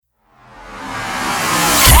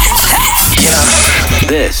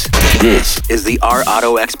This is the Our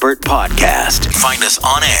Auto Expert Podcast. Find us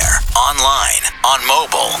on air, online, on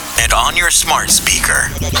mobile, and on your smart speaker.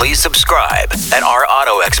 Please subscribe at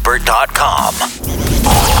ourautoexpert.com.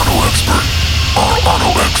 Our Auto Expert. Our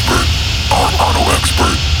Auto Expert. Our Auto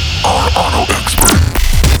Expert. Our Auto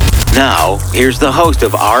Expert. Now, here's the host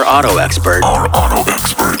of Our Auto Expert, Our Auto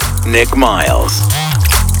Expert, Nick Miles.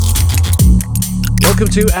 Welcome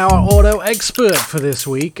to Our Auto Expert for this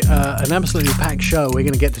week. An absolutely packed show. We're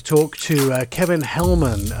going to get to talk to Kevin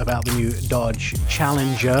Hellman about the new Dodge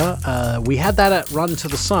Challenger. We had that at Run to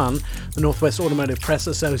the Sun, the Northwest Automotive Press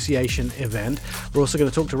Association event. We're also going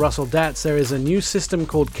to talk to Russell Datz. There is a new system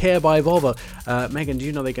called Care by Volvo. Megan, do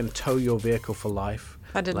you know they can tow your vehicle for life?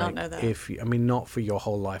 I did not know that. Not for your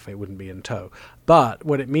whole life, it wouldn't be in tow. But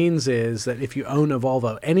what it means is that if you own a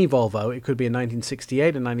Volvo, any Volvo, it could be a 1968,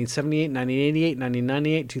 a 1978, 1988,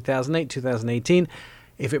 1998, 2008, 2018.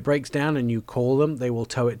 If it breaks down and you call them, they will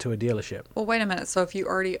tow it to a dealership. Well, wait a minute. So if you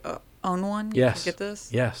already own one, yes, you can get this?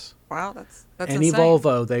 Yes. Wow, that's any insane.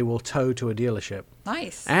 Volvo, they will tow to a dealership.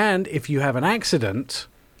 Nice. And if you have an accident,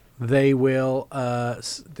 they will,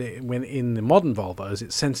 when in the modern Volvos,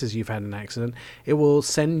 it senses you've had an accident. It will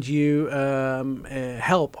send you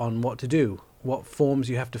help on what to do, what forms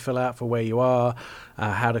you have to fill out for where you are,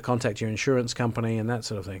 how to contact your insurance company, and that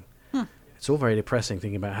sort of thing. It's all very depressing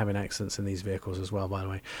thinking about having accidents in these vehicles as well, by the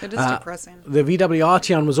way. It is depressing. The VW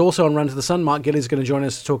Arteon was also on Run to the Sun. Mark Gillies is going to join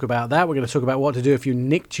us to talk about that. We're going to talk about what to do if you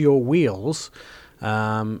nicked your wheels,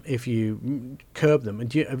 if you curb them.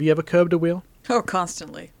 Have you ever curbed a wheel? Oh,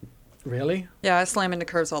 constantly. Really? Yeah, I slam into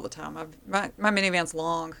curves all the time. My minivan's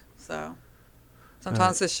long, so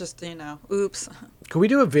sometimes it's just, oops. Could we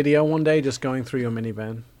do a video one day just going through your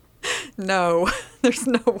minivan? No, there's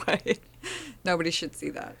no way. Nobody should see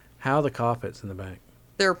that. How are the carpets in the back?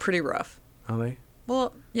 They're pretty rough. Are they?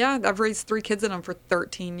 Well, yeah, I've raised 3 kids in them for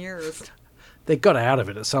 13 years. They got out of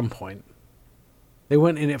it at some point. They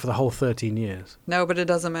weren't in it for the whole 13 years. No, but it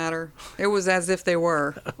doesn't matter. It was as if they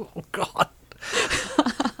were. Oh, God.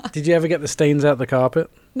 Did you ever get the stains out the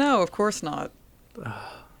carpet? No, of course not.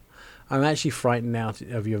 I'm actually frightened now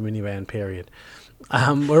of your minivan, period.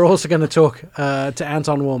 We're also going to talk to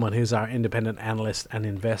Anton Woolman, who's our independent analyst and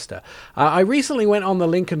investor. I recently went on the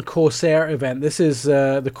Lincoln Corsair event. This is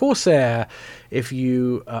the Corsair, if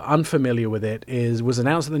you are unfamiliar with it, was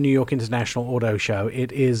announced at the New York International Auto Show.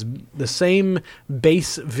 It is the same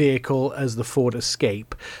base vehicle as the Ford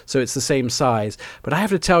Escape, so it's the same size. But I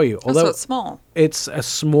have to tell you, although so it's small. It's a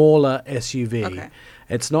smaller SUV. Okay.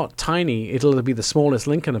 It's not tiny. It'll be the smallest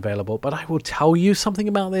Lincoln available. But I will tell you something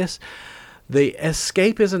about this. The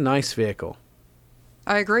Escape is a nice vehicle.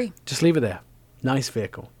 I agree. Just leave it there. Nice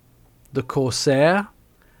vehicle. The Corsair,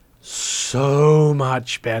 so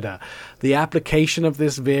much better. The application of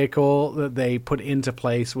this vehicle that they put into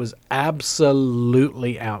place was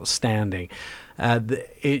absolutely outstanding.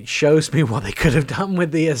 It shows me what they could have done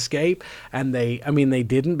with the Escape, and they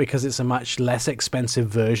didn't, because it's a much less expensive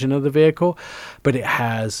version of the vehicle, but it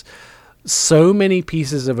has so many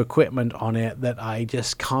pieces of equipment on it that I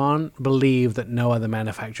just can't believe that no other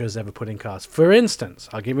manufacturer has ever put in cars. For instance,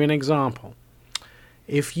 I'll give you an example.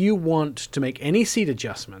 If you want to make any seat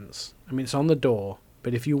adjustments, it's on the door,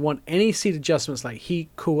 but if you want any seat adjustments like heat,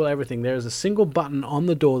 cool, everything, there is a single button on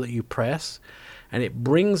the door that you press, and it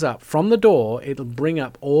brings up, from the door, it'll bring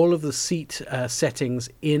up all of the seat settings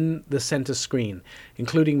in the center screen,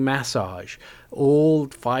 including massage, all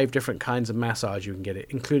 5 different kinds of massage you can get it,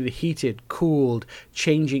 included heated, cooled,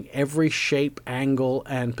 changing every shape, angle,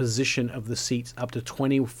 and position of the seats up to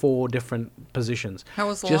 24 different positions. How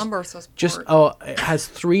was the lumbar support? It has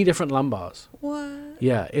 3 different lumbars. What?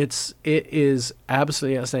 Yeah, it is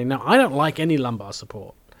absolutely outstanding. Now, I don't like any lumbar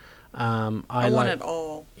support. I want it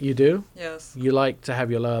all. You do? Yes. You like to have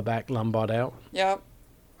your lower back lumbar out? Yep.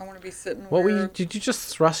 I want to be sitting. Did you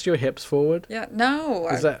just thrust your hips forward? Yeah. No.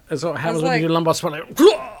 Is that what happens when like, you do lumbar support?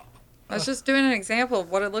 I was just doing an example of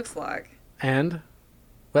what it looks like. And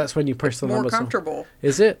that's when you push the lumbar. More comfortable.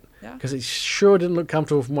 Is it? Yeah. Because it sure didn't look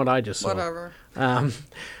comfortable from what I just saw. Whatever.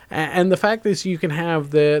 And the fact is, you can have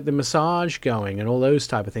the massage going and all those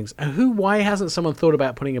type of things. Why hasn't someone thought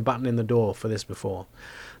about putting a button in the door for this before?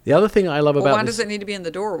 The other thing I love about why does it need to be in the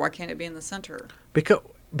door? Why can't it be in the center?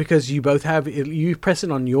 Because you both have it, you press it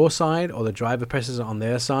on your side, or the driver presses it on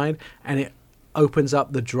their side, and it opens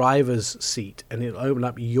up the driver's seat, and it'll open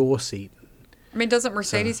up your seat. Doesn't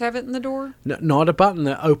Mercedes have it in the door? No, not a button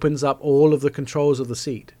that opens up all of the controls of the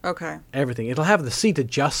seat. Okay. Everything. It'll have the seat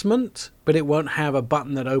adjustment, but it won't have a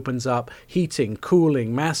button that opens up heating,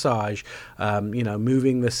 cooling, massage,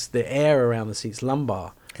 moving the air around the seat's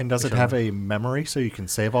lumbar. And does it have a memory so you can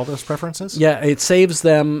save all those preferences? Yeah, it saves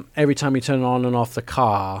them every time you turn on and off the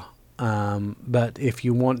car. But if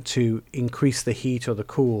you want to increase the heat or the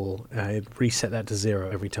cool, it reset that to 0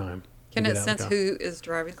 every time. Can you it get out of the sense car. who is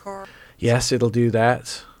driving the car? Yes, it'll do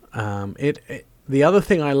that. The other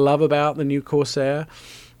thing I love about the new Corsair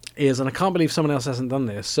is, and I can't believe someone else hasn't done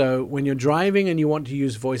this, so when you're driving and you want to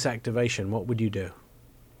use voice activation, what would you do?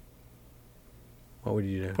 What would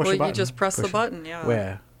you do? Push a Well, you button. just press the Push it. button, yeah.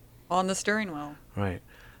 Where? On the steering wheel. Right.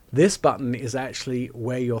 This button is actually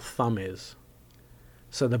where your thumb is.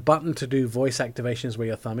 So the button to do voice activation is where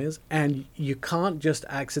your thumb is, and you can't just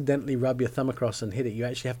accidentally rub your thumb across and hit it. You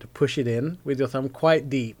actually have to push it in with your thumb quite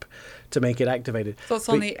deep to make it activated. So it's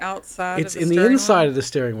But on the outside It's of the in the steering inside wheel? of the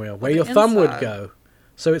steering wheel, where the your thumb would inside. go.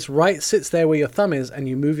 So it's sits there where your thumb is, and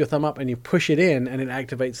you move your thumb up and you push it in, and it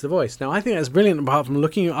activates the voice. Now, I think that's brilliant, apart from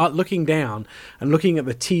looking down and looking at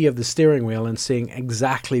the T of the steering wheel and seeing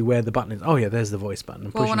exactly where the button is. Oh, yeah, there's the voice button.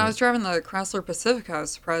 I'm Well, when pushing I it. was driving the Chrysler Pacifica, I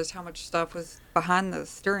was surprised how much stuff was behind the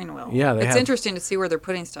steering wheel. Yeah, they it's have- interesting to see where they're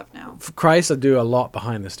putting stuff now. Chrysler do a lot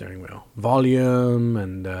behind the steering wheel. Volume,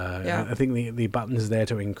 and Yeah. I think the button is there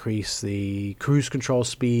to increase the cruise control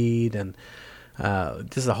speed, and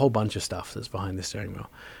there's a whole bunch of stuff that's behind the steering wheel.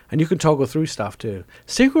 And you can toggle through stuff too.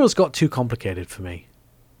 Steering wheels got too complicated for me.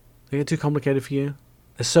 They get too complicated for you?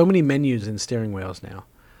 There's so many menus in steering wheels now.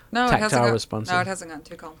 No, Tactile it hasn't got, responsive. No, it hasn't gotten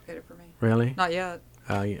too complicated for me. Really? Not yet.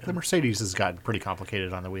 Yeah. The Mercedes has gotten pretty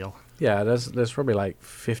complicated on the wheel. Yeah, there's probably like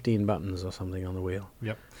 15 buttons or something on the wheel.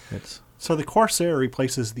 Yep. It's So the Corsair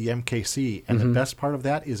replaces the MKC, and the best part of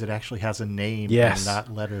that is it actually has a name Yes. and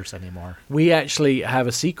not letters anymore. We actually have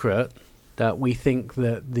a secret that we think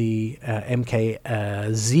that the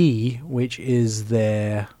MKZ, which is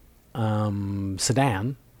their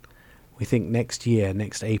sedan, we think next year,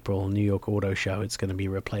 next April, New York Auto Show, it's going to be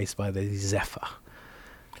replaced by the Zephyr.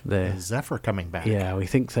 The Zephyr coming back. Yeah, we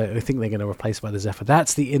think they're going to replace by the Zephyr.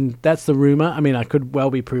 That's the rumor. I mean, I could well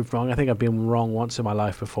be proved wrong. I think I've been wrong once in my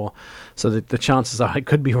life before, so the chances are I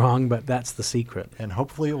could be wrong. But that's the secret. And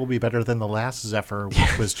hopefully it will be better than the last Zephyr,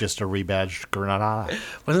 which was just a rebadged Granada.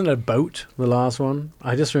 Wasn't it a boat, the last one?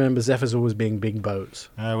 I just remember Zephyrs always being big boats.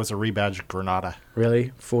 It was a rebadged Granada.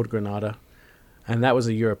 Really, Ford Granada, and that was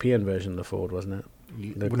a European version of the Ford, wasn't it?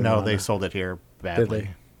 The No, Granada. they sold it here Did badly. they?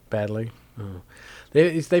 Badly. Oh.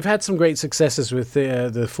 They've had some great successes with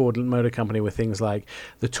the Ford Motor Company with things like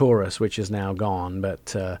the Taurus, which is now gone,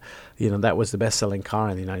 but that was the best-selling car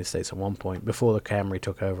in the United States at one point before the Camry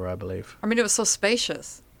took over, I believe. I mean, it was so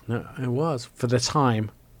spacious. No, it was for the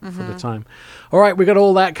time. For the time. All right, we got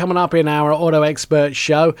all that coming up in our Auto Expert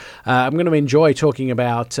show. I'm going to enjoy talking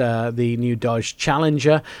about the new Dodge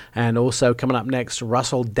Challenger, and also coming up next,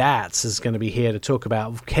 Russell Datz is going to be here to talk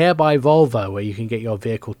about Care by Volvo, where you can get your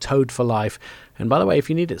vehicle towed for life. And by the way, if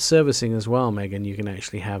you need it servicing as well, Megan, you can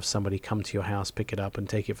actually have somebody come to your house, pick it up, and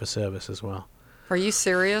take it for service as well. Are you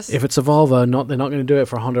serious? If it's a Volvo, they're not going to do it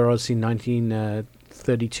for a Honda Odyssey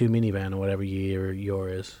 1932 minivan or whatever year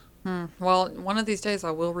yours is. Well, one of these days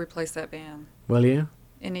I will replace that van. Will you?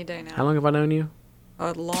 Any day now. How long have I known you?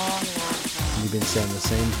 A long, long time. You've been saying the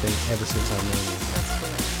same thing ever since I've known you. That's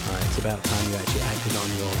correct. All right, it's about time you actually acted on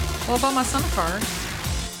your... Well, I bought my son a car.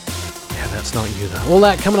 Yeah, that's not you, though. All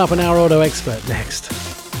that coming up in our Auto Expert next.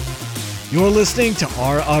 You're listening to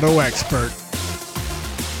Our Auto Expert.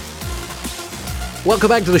 Welcome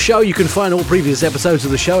back to the show. You can find all previous episodes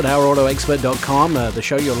of the show at ourautoexpert.com. The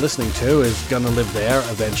show you're listening to is going to live there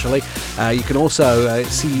eventually. You can also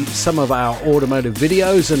see some of our automotive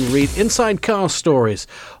videos and read inside car stories,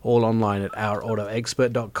 all online at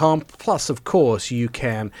ourautoexpert.com. Plus, of course, you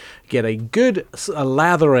can get a good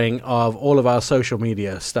lathering of all of our social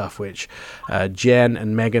media stuff, which Jen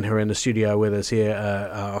and Megan, who are in the studio with us here,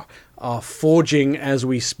 are forging as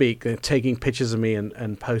we speak. They're taking pictures of me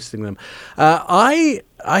and posting them.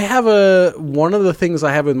 I have one of the things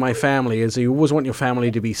I have with my family is you always want your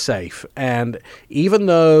family to be safe. And even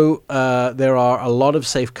though there are a lot of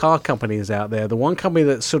safe car companies out there, the one company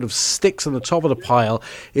that sort of sticks on the top of the pile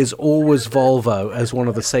is always Volvo as one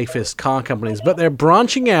of the safest car companies. But they're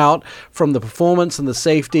branching out from the performance and the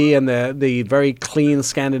safety and the very clean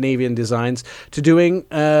Scandinavian designs to doing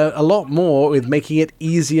a lot more with making it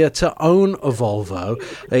easier to own a Volvo.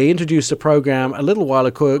 They introduced a program a little while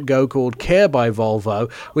ago called Care by Volvo,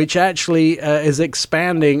 which actually is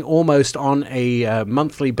expanding almost on a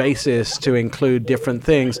monthly basis to include different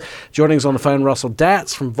things. Joining us on the phone, Russell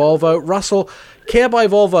Datz from Volvo. Russell, Care by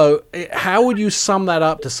Volvo, how would you sum that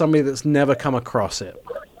up to somebody that's never come across it?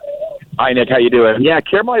 Hi, Nick. How you doing? Yeah,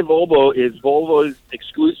 Care by Volvo is Volvo's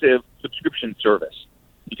exclusive subscription service.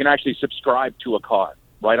 You can actually subscribe to a car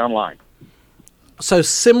right online. So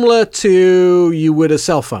similar to you would a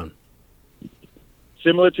cell phone.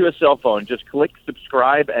 Similar to a cell phone, just click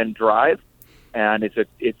subscribe and drive, and it's a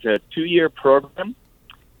 2-year program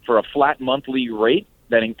for a flat monthly rate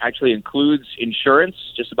that actually includes insurance,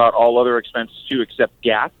 just about all other expenses too, except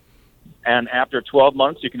gas. And after 12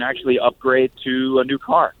 months, you can actually upgrade to a new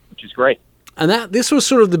car, which is great. And this was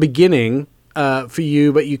sort of the beginning for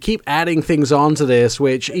you, but you keep adding things onto this,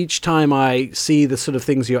 which each time I see the sort of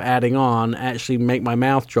things you're adding on actually make my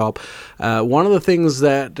mouth drop. One of the things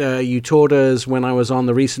that you taught us when I was on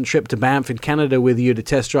the recent trip to Banff in Canada with you to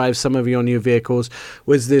test drive some of your new vehicles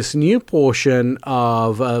was this new portion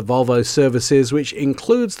of Volvo services, which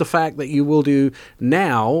includes the fact that you will do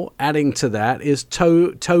now, adding to that, is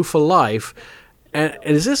tow for life. And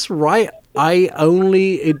is this right?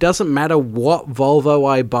 It doesn't matter what Volvo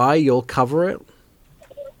I buy, you'll cover it?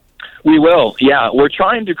 We will, yeah. We're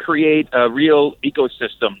trying to create a real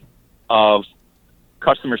ecosystem of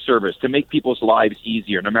customer service to make people's lives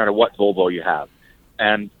easier, no matter what Volvo you have.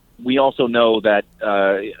 And we also know that,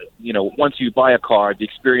 once you buy a car, the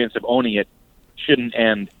experience of owning it shouldn't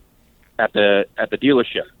end at the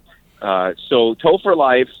dealership. So Tow for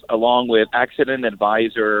Life, along with Accident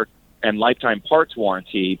Advisor and lifetime parts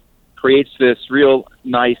warranty, creates this real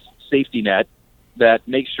nice safety net that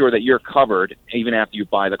makes sure that you're covered even after you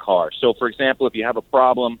buy the car. So, for example, if you have a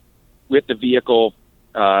problem with the vehicle,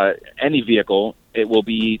 any vehicle, it will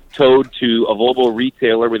be towed to a Volvo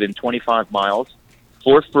retailer within 25 miles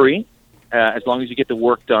for free, as long as you get the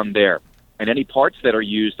work done there. And any parts that are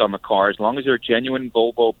used on the car, as long as they're genuine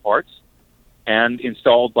Volvo parts and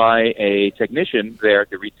installed by a technician there at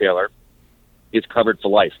the retailer, is covered for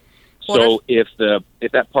life. So if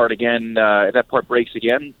that part breaks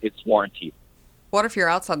again, it's warranted. What if you're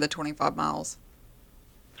outside the 25 miles?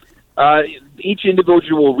 Each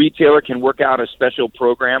individual retailer can work out a special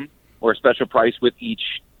program or a special price with each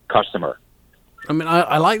customer. I mean,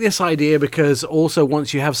 I like this idea because also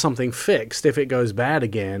once you have something fixed, if it goes bad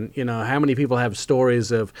again, how many people have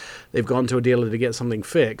stories of they've gone to a dealer to get something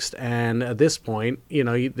fixed, and at this point,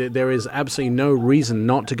 there is absolutely no reason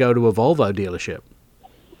not to go to a Volvo dealership.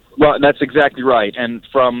 Well, that's exactly right. And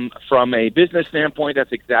from a business standpoint,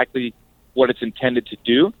 that's exactly what it's intended to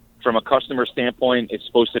do. From a customer standpoint, it's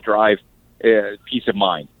supposed to drive peace of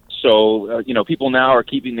mind. So, people now are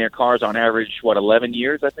keeping their cars on average, 11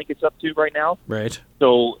 years, I think it's up to right now. Right.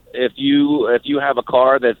 So if you have a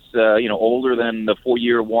car that's, older than the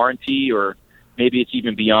 4-year warranty, or maybe it's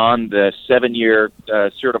even beyond the 7-year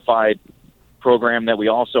certified program that we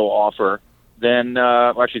also offer, then,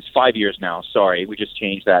 actually it's 5 years now. Sorry, we just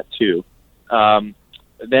changed that too.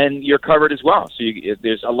 Then you're covered as well. So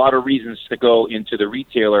there's a lot of reasons to go into the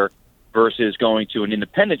retailer versus going to an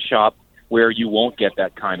independent shop where you won't get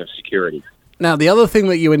that kind of security. Now, the other thing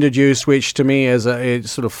that you introduced, which to me it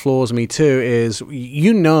sort of floors me too, is or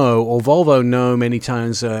Volvo know many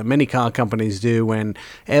times, many car companies do, when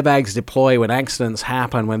airbags deploy, when accidents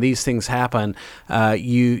happen, when these things happen,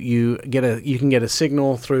 you can get a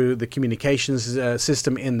signal through the communications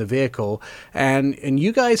system in the vehicle, and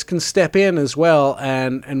you guys can step in as well,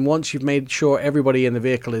 and once you've made sure everybody in the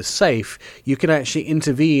vehicle is safe, you can actually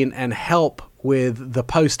intervene and help with the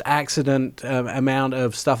post-accident amount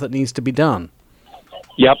of stuff that needs to be done.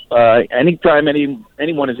 Yep. Anytime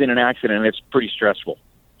anyone is in an accident, it's pretty stressful.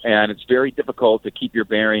 And it's very difficult to keep your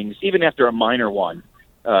bearings, even after a minor one.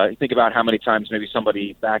 Think about how many times maybe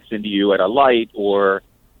somebody backs into you at a light, or,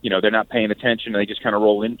 they're not paying attention and they just kind of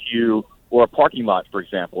roll into you, or a parking lot, for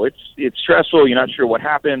example. It's stressful. You're not sure what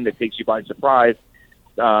happened. It takes you by surprise.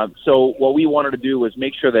 So what we wanted to do was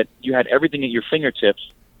make sure that you had everything at your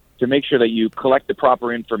fingertips to make sure that you collect the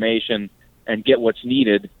proper information and get what's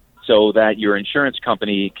needed so that your insurance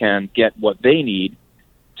company can get what they need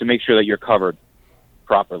to make sure that you're covered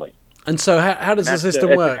properly. And so how does the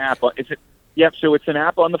system work? So it's an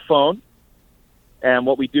app on the phone. And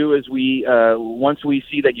what we do is once we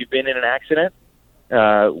see that you've been in an accident,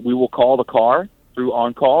 we will call the car through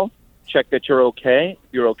on-call, check that you're okay.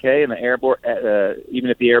 If you're okay, and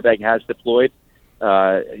even if the airbag has deployed,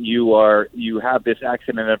 you have this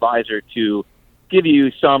accident advisor to give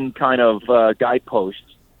you some kind of guideposts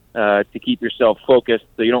to keep yourself focused,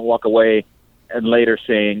 so you don't walk away and later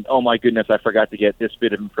saying, "Oh my goodness, I forgot to get this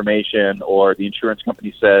bit of information," or the insurance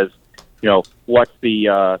company says, "What's the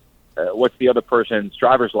other person's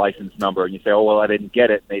driver's license number?" And you say, "Oh well, I didn't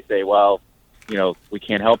get it." And they say, "Well, we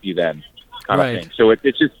can't help you then," kind of thing. So it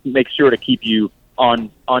just makes sure to keep you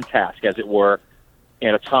on task, as it were,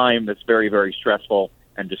 at a time that's very, very stressful,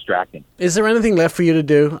 and distracting. Is there anything left for you to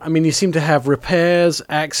do? I mean, you seem to have repairs,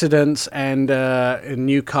 accidents, and a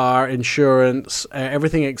new car, insurance,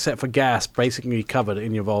 everything except for gas basically covered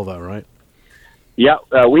in your Volvo, right? Yeah,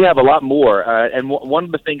 we have a lot more. And one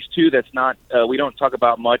of the things, too, that's not we don't talk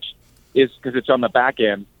about much is, because it's on the back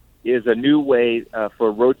end, is a new way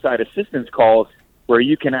for roadside assistance calls where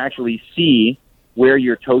you can actually see where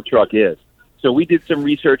your tow truck is. So we did some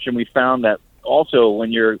research, and we found that also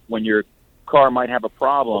when your car might have a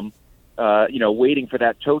problem, waiting for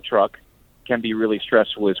that tow truck can be really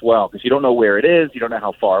stressful as well, because you don't know where it is, you don't know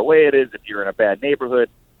how far away it is, if you're in a bad neighborhood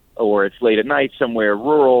or it's late at night somewhere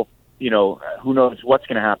rural, who knows what's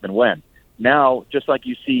going to happen when. Now, just like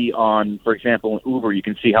you see on, for example, in Uber, you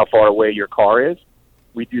can see how far away your car is.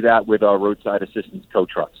 We do that with our roadside assistance tow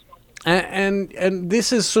trucks. And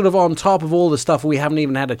this is sort of on top of all the stuff we haven't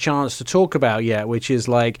even had a chance to talk about yet, which is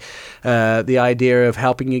like the idea of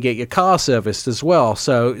helping you get your car serviced as well.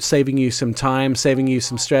 So saving you some time, saving you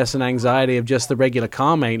some stress and anxiety of just the regular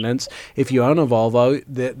car maintenance. If you own a Volvo,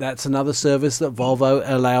 that's another service that Volvo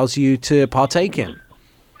allows you to partake in.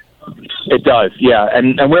 It does, yeah.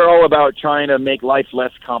 And we're all about trying to make life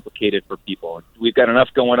less complicated for people. We've got enough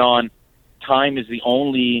going on. Time is the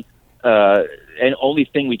only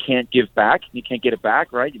thing we can't give back. You can't get it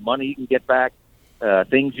back, right? Money you can get back,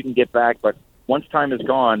 things you can get back, but once time is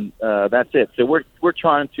gone, that's it. So we're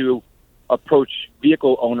trying to approach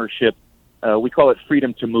vehicle ownership. We call it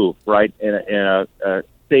freedom to move, right? In a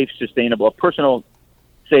safe, sustainable, a personal,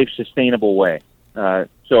 safe, sustainable way.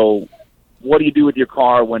 So what do you do with your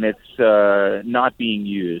car when it's not being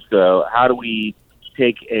used? How do we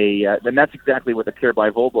take and that's exactly what the Care by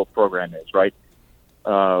Volvo program is, right?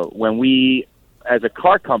 When we, as a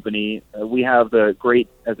car company, we have as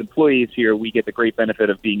employees here, we get the great benefit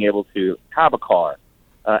of being able to have a car.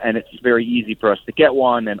 And it's very easy for us to get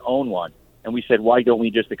one and own one. And we said, why don't we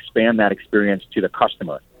just expand that experience to the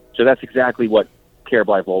customer? So that's exactly what Care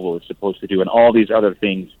by Volvo is supposed to do, and all these other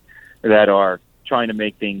things that are trying to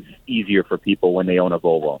make things easier for people when they own a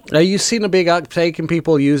Volvo. Now, you've seen a big uptake in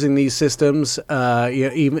people using these systems.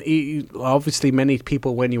 Obviously, many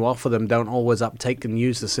people, when you offer them, don't always uptake and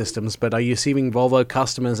use the systems. But are you seeing Volvo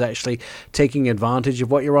customers actually taking advantage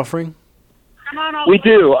of what you're offering? We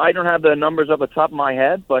do. I don't have the numbers off the top of my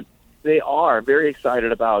head, but they are very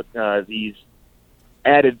excited about these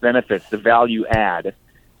added benefits, the value add,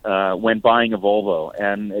 when buying a Volvo.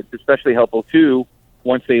 And it's especially helpful, too,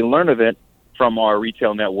 once they learn of it from our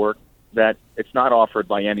retail network, that it's not offered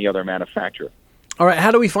by any other manufacturer. All right,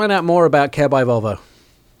 how do we find out more about Care by Volvo?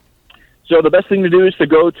 So the best thing to do is to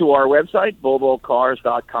go to our website,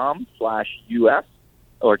 volvocars.com/US,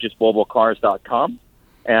 or just volvocars.com.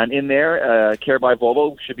 And in there, Care by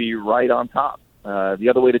Volvo should be right on top. The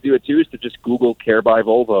other way to do it, too, is to just Google Care by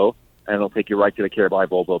Volvo, and it'll take you right to the Care by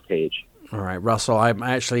Volvo page. All right, Russell, I'm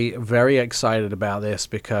actually very excited about this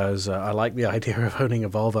because I like the idea of owning a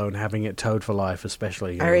Volvo and having it towed for life,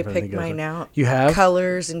 especially. I already picked mine out. You have?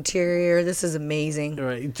 Colors, interior. This is amazing. All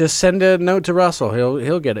right, just send a note to Russell.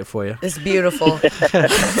 He'll get it for you. It's beautiful.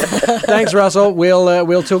 Thanks, Russell.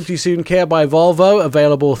 We'll talk to you soon. Care by Volvo,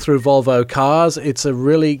 available through Volvo Cars. It's a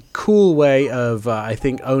really cool way of, I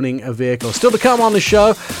think, owning a vehicle. Still to come on the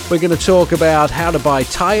show, we're going to talk about how to buy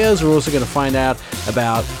tires. We're also going to find out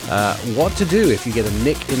about what to do if you get a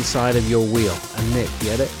nick inside of your wheel. A nick,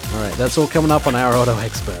 get it? All right, that's all coming up on Our Auto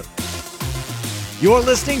Expert. You're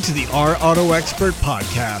listening to the Our Auto Expert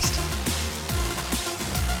podcast.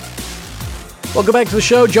 Welcome back to the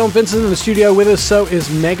show. John Vincent in the studio with us. So is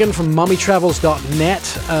Megan from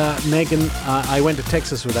mummytravels.net. Megan, I went to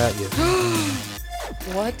Texas without you.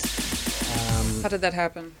 What? How did that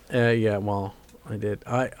happen? Yeah, well, I did.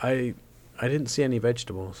 I didn't see any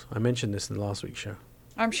vegetables. I mentioned this in the last week's show.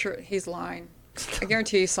 I'm sure he's lying. I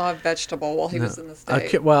guarantee he saw a vegetable while he was in the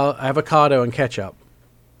state. Well, avocado and ketchup.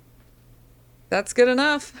 That's good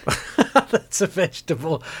enough. That's a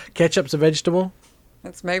vegetable. Ketchup's a vegetable?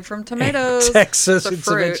 It's made from tomatoes. In Texas, it's a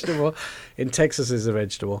fruit. vegetable. In Texas, it's a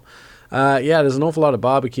vegetable. Yeah, there's an awful lot of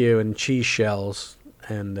barbecue and cheese shells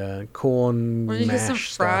and corn Will you get some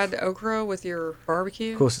mash fried stuff. okra with your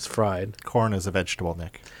barbecue? Of course, it's fried. Corn is a vegetable,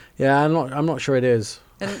 Nick. Yeah, I'm not sure it is.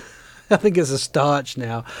 And I think it's a starch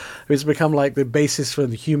now. It's become like the basis for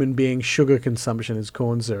the human being sugar consumption is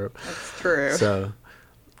corn syrup. that's true. So,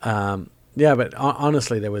 yeah, but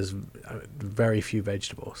honestly, there was very few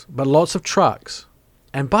vegetables, but lots of trucks.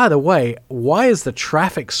 And by the way, why is the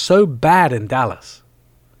traffic so bad in Dallas?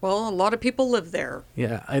 Well, a lot of people live there.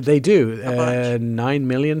 Yeah, they do. A bunch. 9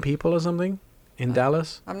 million people or something in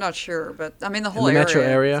Dallas. I'm not sure, but I mean the whole the area. metro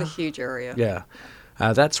area? It's a huge area. Yeah.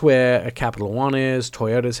 That's where Capital One is.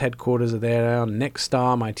 Toyota's headquarters are there now.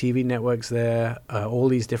 Nexstar, my TV network's there. All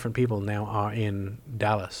these different people now are in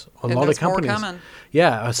Dallas. A And lot of there's more companies. coming.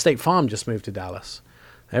 Yeah, State Farm just moved to Dallas.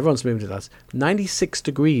 Everyone's moved to Dallas. 96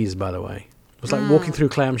 degrees, by the way. It was like walking through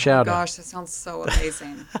clam chowder. Gosh, that sounds so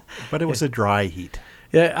amazing. But it was a dry heat.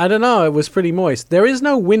 Yeah, I don't know. It was pretty moist. There is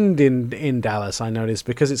no wind in Dallas, I noticed,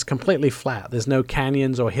 because it's completely flat. There's no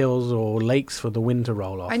canyons or hills or lakes for the wind to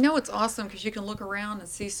roll off. I know it's awesome because you can look around and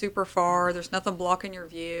see super far. There's nothing blocking your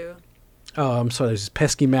view. Oh, I'm sorry. There's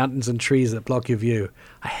pesky mountains and trees that block your view.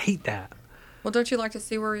 I hate that. Well, don't you like to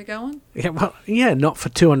see where you're going? Yeah, well, yeah, not for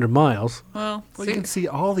 200 miles. Well, Well, see, you can see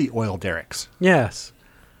all the oil derricks. Yes.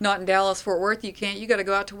 not in Dallas, Fort Worth. You can't. You got to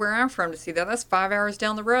go out to where I'm from to see that. That's 5 hours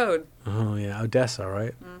down the road. Oh, yeah. Odessa,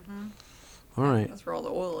 right? Mm-hmm. All right. That's where all the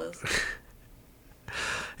oil is.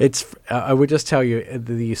 It's. I would just tell you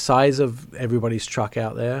the size of everybody's truck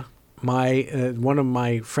out there. My one of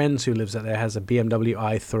my friends who lives out there has a BMW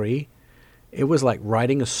i3. It was like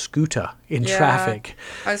riding a scooter in traffic.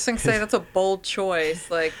 I was going to say that's a bold choice.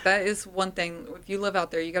 Like that is one thing. If you live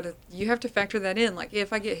out there, you have to factor that in. Like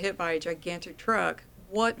if I get hit by a gigantic truck,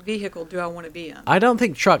 what vehicle do I want to be in? I don't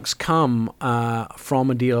think trucks come from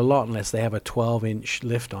a dealer lot unless they have a 12-inch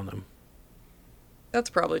lift on them. That's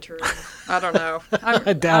probably true. I don't know.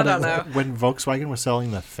 I doubt I don't it. know. When Volkswagen was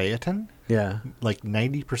selling the Phaeton, Yeah. like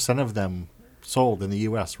 90% of them sold in the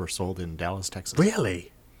U.S. were sold in Dallas, Texas.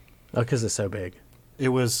 Really? Oh, because they're so big. It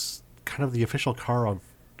was kind of the official car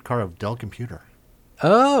of Dell Computer.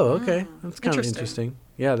 Oh, okay. That's kind of interesting. interesting.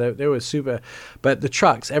 Yeah, they were super. But the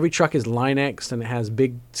trucks, every truck is Line-X and it has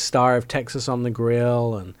big Star of Texas on the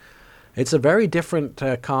grill. And it's a very different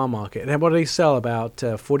car market. And what do they sell? About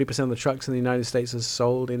 40% of the trucks in the United States is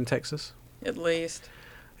sold in Texas? At least.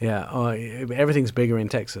 Yeah, everything's bigger in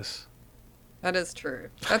Texas. That is true.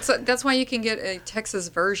 That's why you can get a Texas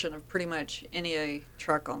version of pretty much any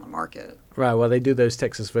truck on the market. Right, well, they do those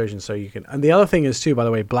Texas versions so you can... And the other thing is, too, by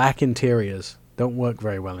the way, black interiors don't work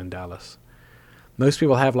very well in Dallas. Most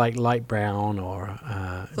people have, like, light brown or...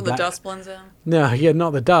 So the dust blends in? No, yeah,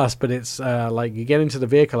 not the dust, but it's like you get into the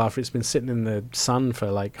vehicle after it's been sitting in the sun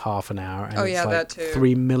for, like, half an hour. And Oh, it's yeah, like that too.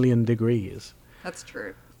 3 million degrees. That's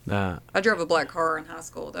true. Uh, I drove a black car in high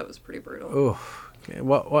school. That was pretty brutal. oof.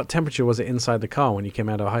 What temperature was it inside the car when you came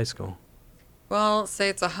out of high school? Well, say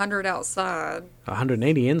it's 100 outside.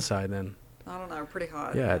 180 inside, then. I don't know, pretty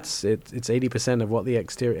hot. Yeah, it's 80% of what the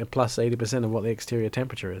exterior plus 80% of what the exterior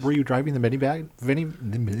temperature is. Were you driving the minivan? Were you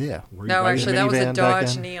No, driving actually, the that was a minivan back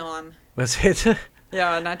Dodge then? Neon. Was it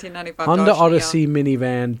Yeah, a 1995 Honda Dodge Odyssey Neon.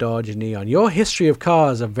 minivan Dodge Neon? Your history of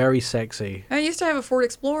cars are very sexy. I used to have a Ford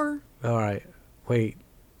Explorer. All right, wait,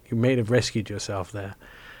 you may have rescued yourself there.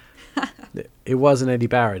 It was an Eddie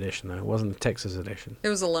Bauer edition, though. It wasn't the Texas edition. It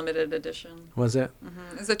was a limited edition. Was it?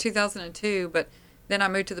 It was a 2002, but then I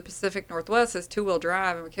moved to the Pacific Northwest as two-wheel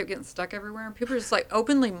drive, and we kept getting stuck everywhere. And people were just like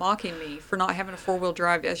openly mocking me for not having a four-wheel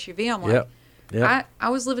drive SUV. I'm like, Yep. I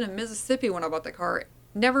was living in Mississippi when I bought that car.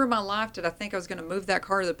 Never in my life did I think I was going to move that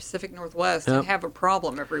car to the Pacific Northwest Yep. and have a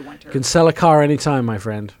problem every winter. You can sell a car anytime, my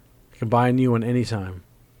friend. You can buy a new one anytime.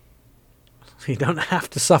 You don't have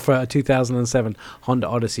to suffer a 2007 Honda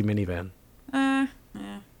Odyssey minivan.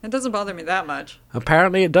 It doesn't bother me that much.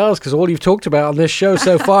 Apparently it does, because all you've talked about on this show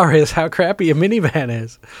so far is how crappy a minivan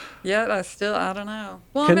is. Yet I don't know.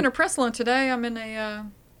 Well, Can- I'm in a press loan today. I'm in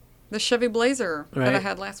the Chevy Blazer that I Right.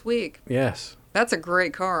 had last week. Yes, That's a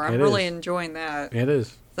great car. I'm It really is. enjoying that. it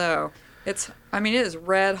is. So it is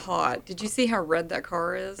red hot. Did you see how red that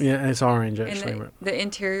car is? Yeah, it's orange, And actually. the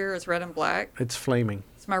interior is red and black. It's flaming.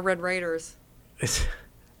 It's my Red Raiders. It's,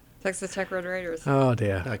 Texas Tech Red Raiders. oh,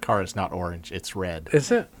 dear. That car is not orange. It's red.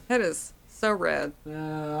 Is it? It is so red.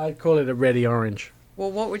 I'd call it a reddy orange.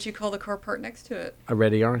 Well, what would you call the car parked next to it? A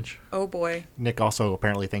reddy orange. Oh, boy. Nick also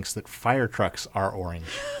apparently thinks that fire trucks are orange.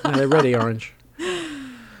 No, they're reddy orange.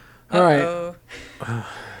 All right. Uh-oh.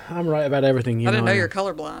 I'm right about everything. I didn't know you're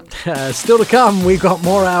colorblind. Still to come, we've got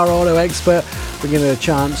more Our Auto Expert. We're going to get a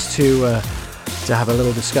chance to have a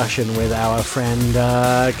little discussion with our friend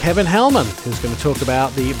Kevin Hellman, who's going to talk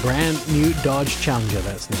about the brand new Dodge Challenger.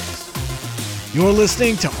 That's next. You're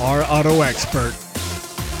listening to Our Auto Expert.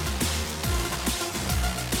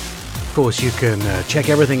 Of course, you can check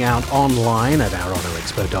everything out online at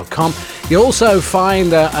ourautoexpert.com. You'll also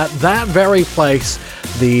find at that very place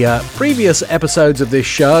the previous episodes of this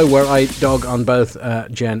show where I dog on both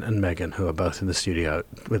Jen and Megan, who are both in the studio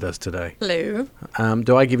with us today. Hello.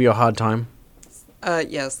 Do I give you a hard time?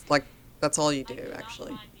 Yes, like That's all you do,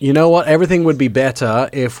 actually. You know what? Everything would be better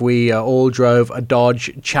if we all drove a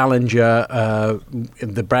Dodge Challenger,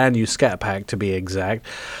 the brand new Scat Pack to be exact.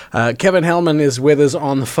 Kevin Hellman is with us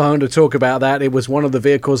on the phone to talk about that. It was one of the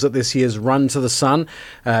vehicles at this year's Run to the Sun.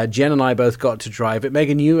 Jen and I both got to drive it.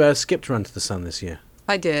 Megan, you skipped Run to the Sun this year.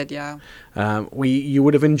 I did, yeah. You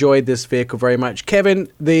would have enjoyed this vehicle very much. Kevin,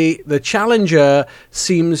 the Challenger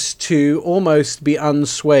seems to almost be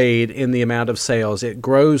unswayed in the amount of sales. It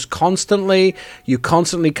grows constantly. You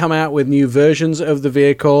constantly come out with new versions of the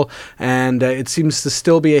vehicle, and it seems to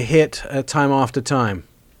still be a hit time after time.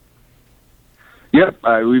 Yep,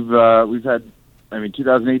 we've had. I mean,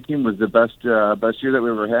 2018 was the best year that we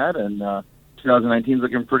ever had, and 2019 is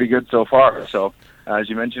looking pretty good so far. So. As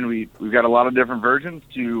you mentioned, we've got a lot of different versions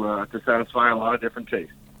to satisfy a lot of different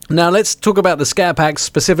tastes. Now let's talk about the Scat Pack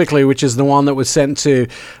specifically, which is the one that was sent to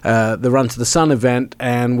the Run to the Sun event,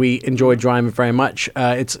 and we enjoyed driving it very much.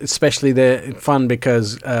 It's especially fun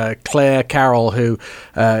because Claire Carroll, who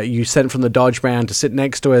you sent from the Dodge brand to sit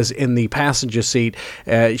next to us in the passenger seat,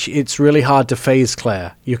 it's really hard to phase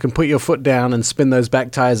Claire. You can put your foot down and spin those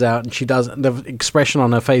back tires out, and the expression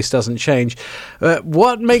on her face doesn't change.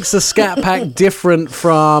 What makes the Scat Pack different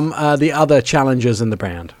from the other Challengers in the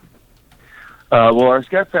brand? Well, our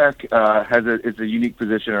Scat Pack it's a unique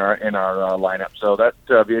position in our lineup. So that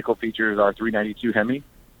vehicle features our 392 Hemi.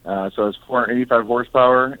 So it's 485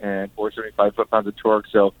 horsepower and 475 foot-pounds of torque.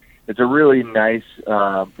 So it's a really nice,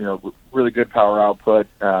 really good power output.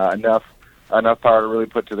 Enough power to really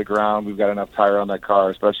put to the ground. We've got enough tire on that car,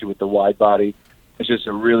 especially with the wide body. It's just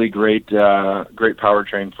a really great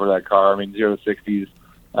powertrain for that car. I mean, 0 to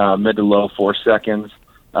 60s, mid to low 4 seconds.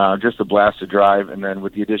 Just a blast to drive, and then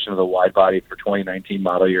with the addition of the wide body for 2019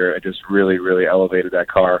 model year, it just really, really elevated that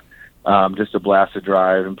car. Just a blast to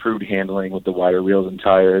drive, improved handling with the wider wheels and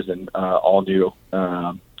tires, and all new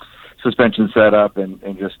suspension setup, and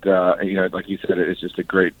just like you said, it's just a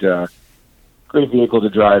great vehicle to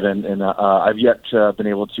drive, and I've yet been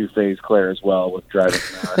able to phase Claire as well with driving.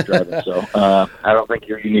 So I don't think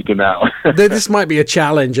you're unique in that one. This might be a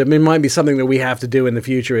challenge. I mean, it might be something that we have to do in the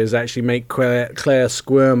future is actually make Claire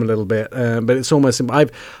squirm a little bit. But it's almost.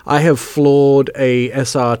 I have floored a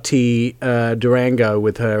SRT Durango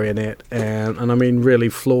with her in it, and I mean really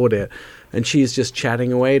floored it. And she's just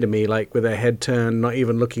chatting away to me, like with her head turned, not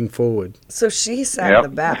even looking forward. So she sat in the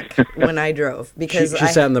back when I drove because she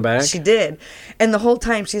sat in the back. She did, and the whole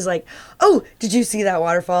time she's like, "Oh, did you see that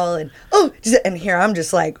waterfall?" And and here I'm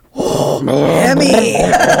just like, "Oh, Emmy!"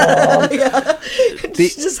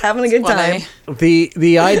 She's just having a good time.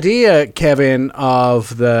 The idea, Kevin,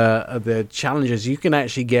 of the challenges, you can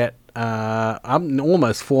actually get. I'm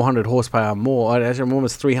almost 400 horsepower more. Actually, I'm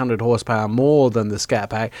almost 300 horsepower more than the Scat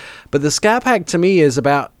Pack. But the Scat Pack to me is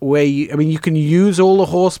about where you can use all the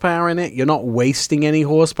horsepower in it. You're not wasting any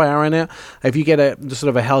horsepower in it. If you get a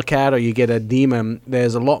sort of a Hellcat or you get a Demon,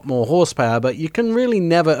 there's a lot more horsepower, but you can really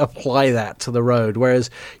never apply that to the road. Whereas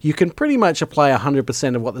you can pretty much apply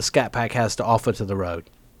 100% of what the Scat Pack has to offer to the road.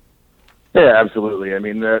 Yeah, absolutely. I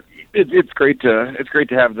mean, it's great to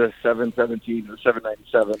have the 717 or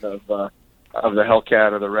 797 of the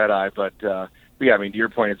Hellcat or the Red Eye, but yeah, I mean, to your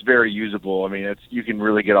point, it's very usable. I mean, you can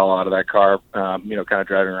really get all out of that car. Kind of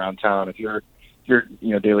driving around town. If you're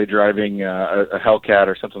daily driving a Hellcat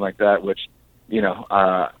or something like that, which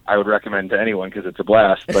I would recommend to anyone because it's a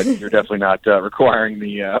blast, but you're definitely not requiring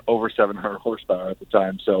the over 700 horsepower at the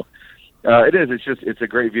time. So it is. It's a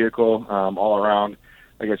great vehicle all around.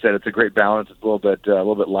 Like I said, it's a great balance. It's a little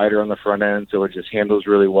bit lighter on the front end, so it just handles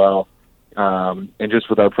really well. And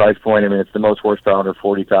just with our price point, I mean, it's the most horsepower under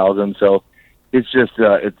 40,000. So it's just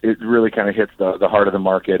it really kind of hits the heart of the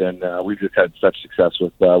market, and we've just had such success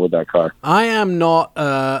with that car. I am not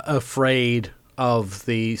afraid of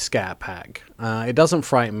the Scat Pack. It doesn't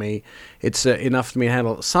frighten me. It's enough for me to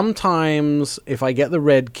handle. Sometimes, if I get the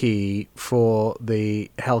red key for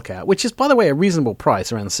the Hellcat, which is, by the way, a reasonable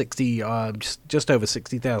price, around just over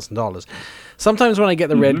 $60,000. Sometimes when I get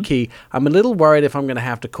the red key, I'm a little worried if I'm going to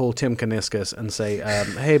have to call Tim Kaniskas and say,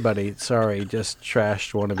 hey, buddy, sorry, just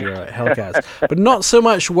trashed one of your Hellcats. But not so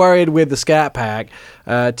much worried with the Scat Pack.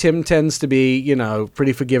 Tim tends to be,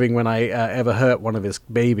 pretty forgiving when I ever hurt one of his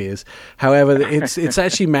babies. However, it's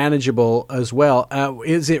actually manageable as well.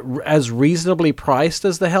 Is it as reasonably priced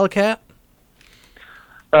as the Hellcat?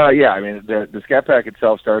 Yeah, I mean, the Scat Pack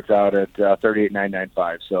itself starts out at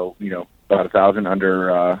 $38,995, so, about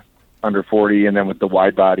 $1,000 under 40, and then with the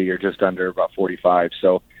wide body, you're just under about 45.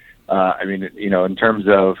 So, I mean, in terms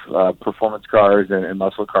of performance cars and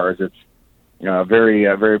muscle cars, it's very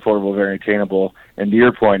very affordable, very attainable. And to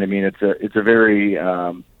your point, I mean, it's a very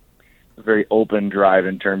very open drive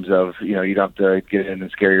in terms of, you don't have to get in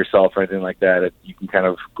and scare yourself or anything like that. You can kind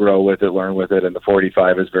of grow with it, learn with it, and the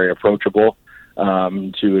 45 is very approachable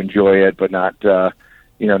to enjoy it, but not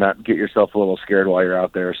not get yourself a little scared while you're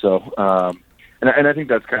out there. So, and I think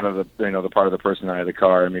that's kind of the part of the personality of the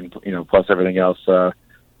car. I mean, plus everything else that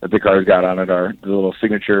the car's got on it are the little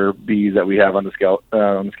signature Bs that we have on the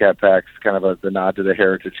Scat Packs, kind of the nod to the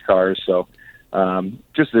heritage cars. So,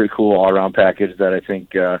 just a cool all-around package that I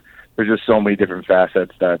think there's just so many different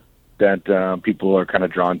facets that people are kind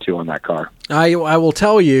of drawn to on that car. I will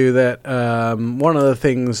tell you that one of the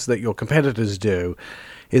things that your competitors do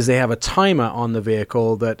is they have a timer on the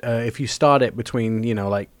vehicle that if you start it between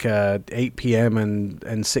 8 p.m.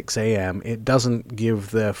 and 6 a.m., it doesn't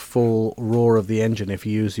give the full roar of the engine if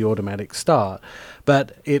you use the automatic start.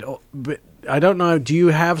 But I don't know. Do you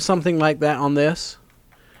have something like that on this,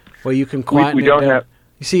 where you can quieten we it don't down? have.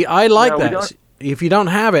 You see, I like No, we that. don't. If you don't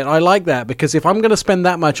have it, I like that, because if I'm going to spend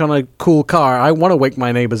that much on a cool car, I want to wake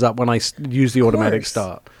my neighbors up when I use the automatic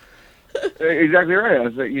start. Exactly right. I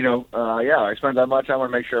was, I spent that much. I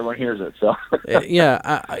want to make sure everyone hears it. So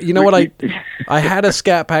I had a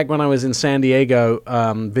Scat Pack when I was in San Diego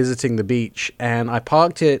visiting the beach, and I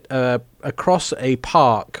parked it across a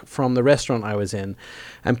park from the restaurant I was in,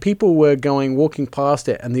 and people were walking past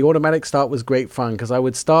it, and the automatic start was great fun, because I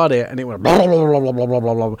would start it and it went blah blah blah blah blah blah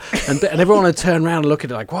blah blah, and everyone would turn around and look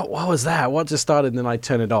at it like, what was that? What just started? And then I'd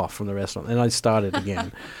turn it off from the restaurant, and I'd start it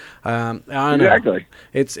again. I know. Exactly.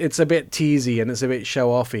 It's a bit teasy and it's a bit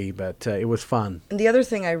show-offy, but it was fun. And the other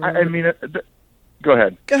thing I mean, go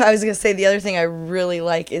ahead. I was going to say the other thing I really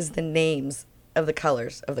like is the names of the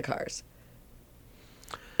colors of the cars.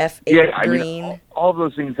 F8 green. I mean, all of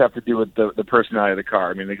those things have to do with the personality of the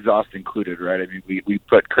car. I mean, exhaust included, right? I mean, we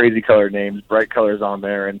put crazy color names, bright colors on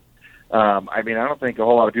there, and I don't think a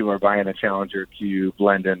whole lot of people are buying a Challenger to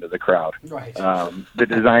blend into the crowd. Right. The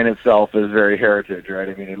design itself is very heritage, right?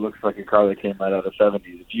 I mean, it looks like a car that came out of the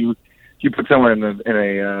 70s. If you put someone in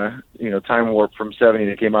a time warp from 70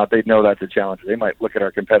 that came out, they'd know that's a Challenger. They might look at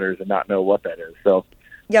our competitors and not know what that is. So.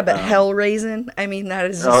 Yeah, but hell raising, I mean, that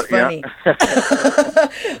is just funny.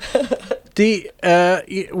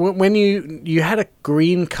 When you had a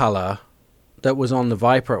green color that was on the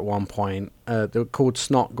Viper at one point, they were called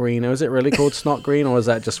Snot Green. Was it really called Snot Green, or was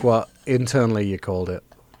that just what internally you called it?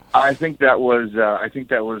 I think that was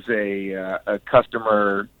a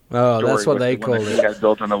customer. Oh, that's what they called it. Had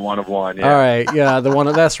built on the 1-of-1. Yeah. All right, yeah, the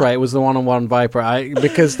one. That's right. It was the 1-of-1 Viper.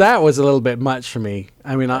 Because that was a little bit much for me.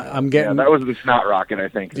 I mean, I'm getting. Yeah, that was the Snot Rocket, I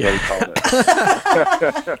think. Is what he called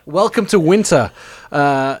it. Welcome to winter.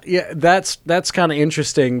 That's kind of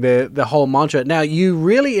interesting. The whole mantra. Now, you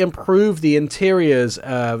really improved the interiors.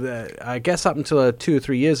 I guess up until 2 or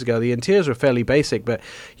 3 years ago, the interiors were fairly basic, but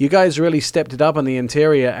you guys really stepped it up on the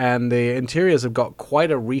interior, and the interiors have got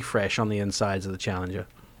quite a refresh on the insides of the Challenger.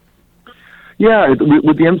 Yeah, with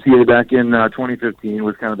the MCA back in 2015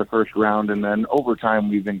 was kind of the first round, and then over time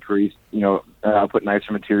we've increased, put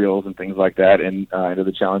nicer materials and things like that into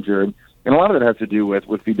the Challenger, and a lot of it has to do with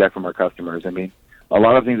feedback from our customers. I mean, a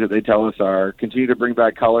lot of things that they tell us are continue to bring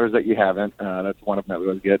back colors that you haven't. That's one of them that we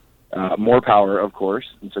always get. More power, of course,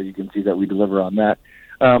 and so you can see that we deliver on that.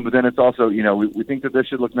 But then it's also, we think that this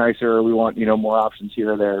should look nicer. We want, more options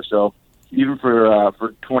here or there. So even for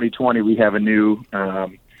 2020, we have a new.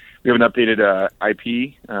 We have an updated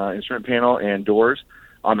IP instrument panel and doors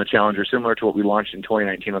on the Challenger, similar to what we launched in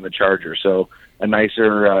 2019 on the Charger. So a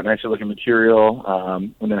nicer looking material,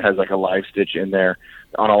 and then it has like a live stitch in there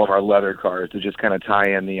on all of our leather cars to just kind of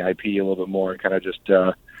tie in the IP a little bit more and kind of just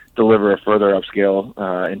deliver a further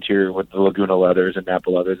upscale interior with the Laguna leathers and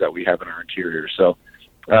Napa leathers that we have in our interior. So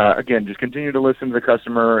again, just continue to listen to the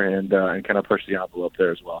customer and kind of push the envelope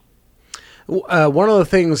there as well. One of the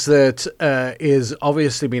things that is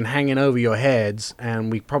obviously been hanging over your heads,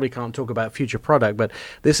 and we probably can't talk about future product, but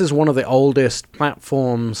this is one of the oldest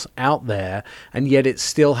platforms out there, and yet it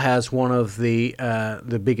still has one of the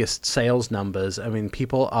biggest sales numbers. I mean,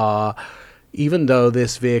 people are, even though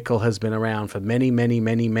this vehicle has been around for many, many,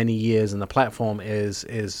 many, many years, and the platform is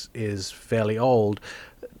fairly old,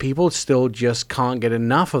 people still just can't get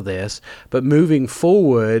enough of this. But moving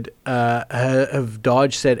forward, have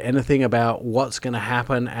Dodge said anything about what's going to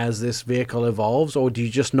happen as this vehicle evolves, or do you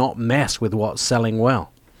just not mess with what's selling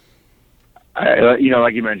well? Like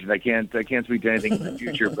you mentioned, I can't speak to anything in the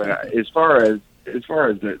future. But as far as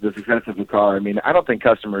the success of the car, I mean, I don't think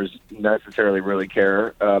customers necessarily really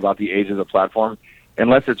care about the age of the platform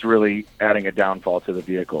unless it's really adding a downfall to the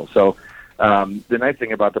vehicle. So the nice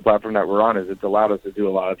thing about the platform that we're on is it's allowed us to do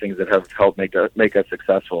a lot of things that have helped make us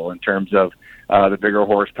successful in terms of the bigger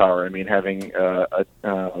horsepower. I mean, having a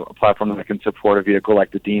platform that can support a vehicle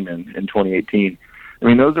like the Demon in 2018. I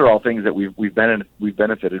mean, those are all things that we've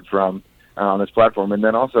benefited from on this platform. And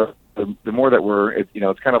then also, the more that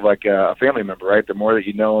it's kind of like a family member, right? The more that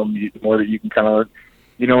you know them, the more that you can kind of,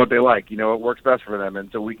 you know what they like, you know what works best for them,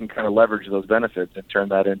 and so we can kind of leverage those benefits and turn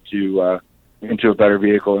that into a better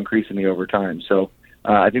vehicle increasingly over time. So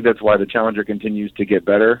I think that's why the Challenger continues to get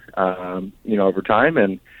better, over time,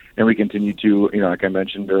 and we continue to, like I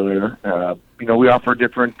mentioned earlier, we offer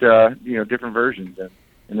different versions,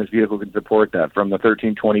 and this vehicle can support that, from the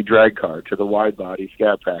 1320 drag car to the wide body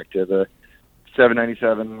Scat Pack to the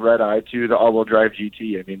 797 Red Eye to the all-wheel drive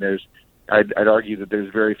GT. I mean, I'd argue that there's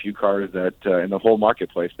very few cars that in the whole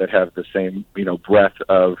marketplace that have the same breadth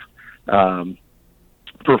of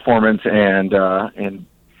performance and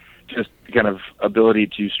just kind of ability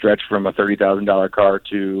to stretch from a $30,000 car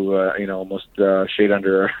to almost shade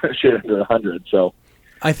under 100. So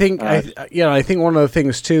I think I think one of the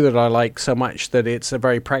things too that I like so much that it's a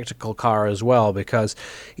very practical car as well, because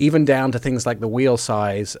even down to things like the wheel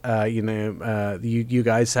size, you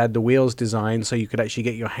guys had the wheels designed so you could actually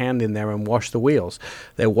get your hand in there and wash the wheels.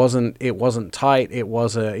 It wasn't tight.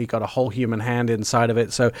 You got a whole human hand inside of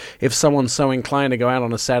it. So if someone's so inclined to go out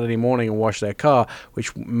on a Saturday morning and wash their car,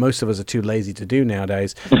 which most of us are too lazy to do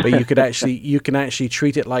nowadays, but you can actually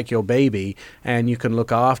treat it like your baby, and you can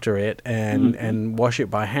look after it and wash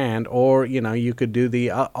it by hand, or you could do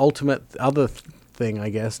the ultimate other thing, I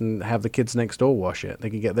guess, and have the kids next door wash it. They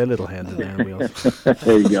could get their little hands in there and wheels.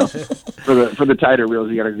 There you go. For the tighter wheels,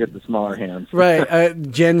 you got to get the smaller hands.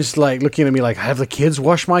 Right. Jen's like looking at me like, have the kids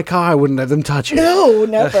wash my car? I wouldn't let them touch it. No,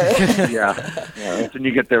 never. Yeah. That's when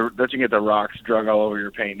you get the rocks drug all over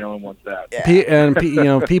your paint. No one wants that.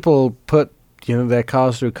 Yeah. People put their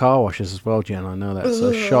cars through car washes as well, Jen. I know that's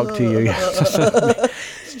a shock to you.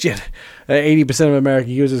 Jen, 80% of America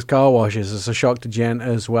uses car washes. It's a shock to Jen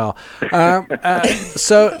as well.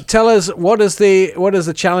 So tell us, what does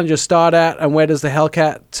the Challenger start at, and where does the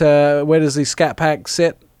Hellcat, where does the Scat Pack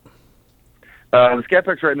sit? The Scat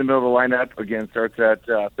Pack's right in the middle of the lineup. Again, starts at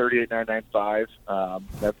 $38,995.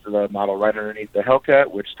 That's the model right underneath the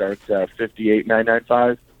Hellcat, which starts at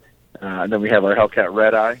 $58,995. And then we have our Hellcat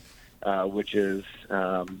Red Eye, which is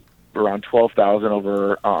around $12,000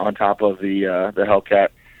 over on top of the Hellcat,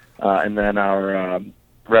 and then our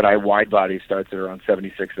Red Eye wide body starts at around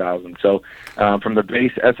 $76,000. So from the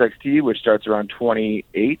base SXT, which starts around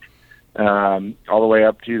 $28,000, all the way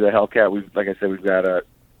up to the Hellcat, we've got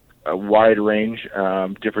a wide range,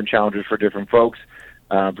 different Challengers for different folks,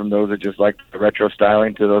 from those that just like the retro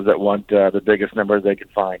styling to those that want the biggest numbers they can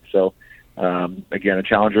find. So again, a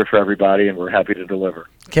Challenger for everybody, and we're happy to deliver.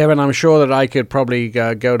 Kevin, I'm sure that I could probably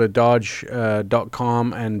go to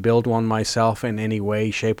Dodge.com and build one myself in any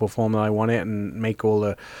way, shape, or form that I want it, and make all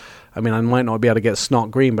the... I mean, I might not be able to get snot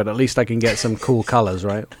green, but at least I can get some cool colors,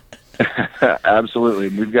 right? Absolutely.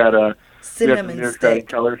 We've got cinnamon some exciting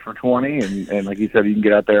colors for 20, and like you said, you can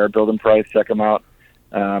get out there, build them price, check them out,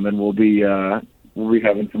 and we'll be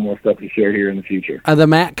having some more stuff to share here in the future. Are the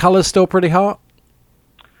matte colors still pretty hot?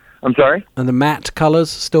 I'm sorry? And the matte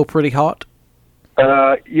colors still pretty hot?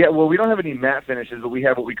 Yeah, well, we don't have any matte finishes, but we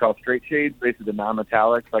have what we call straight shades, basically the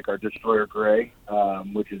non-metallics, like our Destroyer Gray,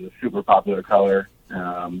 which is a super popular color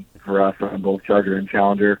for us on both Charger and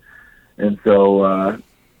Challenger. And so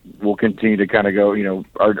we'll continue to kind of go,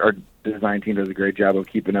 our design team does a great job of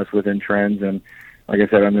keeping us within trends. And like I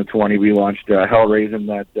said, on the 20, we launched Hellraisin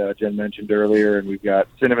that Jen mentioned earlier, and we've got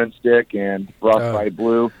Cinnamon Stick and Frostbite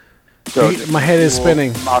Blue. So my head is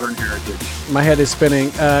spinning. Modern heritage. My head is spinning.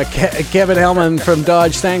 Kevin Hellman from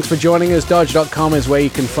Dodge, thanks for joining us. Dodge.com is where you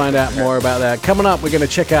can find out more about that. Coming up, we're going to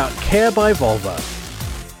check out Care by Volvo.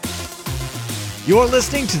 You're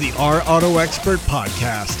listening to the Our Auto Expert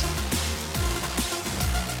podcast.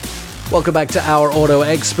 Welcome back to Our Auto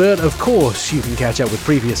Expert. Of course, you can catch up with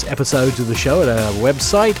previous episodes of the show at our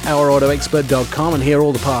website, ourautoexpert.com, and hear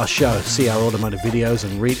all the past shows, see our automotive videos,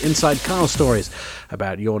 and read inside car stories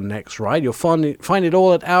about your next ride. You'll find it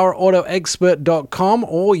all at ourautoexpert.com,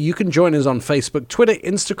 or you can join us on Facebook, Twitter,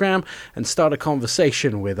 Instagram, and start a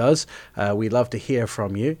conversation with us. We love to hear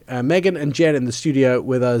from you. Megan and Jen in the studio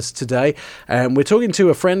with us today, and we're talking to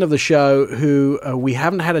a friend of the show who we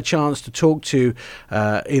haven't had a chance to talk to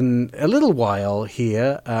in a little while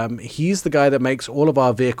here. He's the guy that makes all of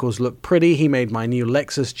our vehicles look pretty. He made my new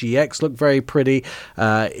Lexus GX look very pretty.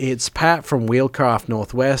 It's Pat from Wheelcraft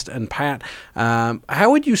Northwest. And Pat,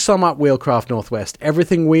 how would you sum up Wheelcraft Northwest?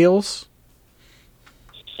 Everything wheels?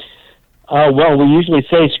 Well, we usually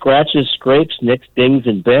say scratches, scrapes, nicks, dings,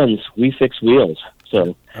 and bends. We fix wheels.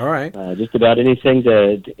 So, all right, just about anything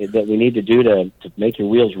that we need to do to make your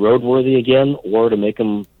wheels roadworthy again, or to make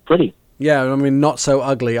them pretty. Yeah, I mean, not so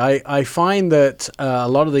ugly. I find that a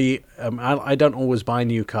lot of the... I don't always buy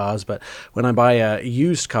new cars, but when I buy a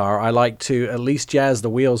used car, I like to at least jazz the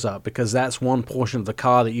wheels up, because that's one portion of the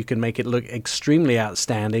car that you can make it look extremely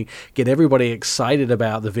outstanding, get everybody excited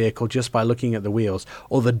about the vehicle just by looking at the wheels,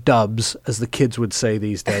 or the dubs, as the kids would say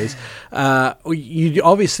these days. You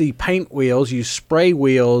obviously paint wheels, you spray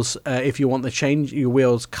wheels if you want your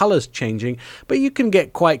wheels colors changing, but you can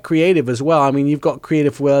get quite creative as well. I mean, you've got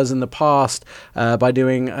creative wheels in the past by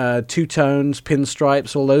doing two-tones,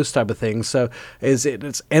 pinstripes, all those type of things. So is it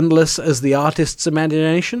as endless as the artist's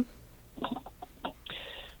imagination?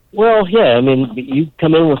 Well, yeah. I mean, you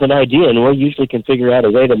come in with an idea, and we usually can figure out a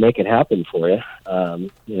way to make it happen for you.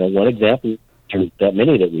 One example, that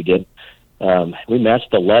many that we did, we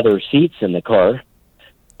matched the leather seats in the car,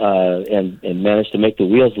 and managed to make the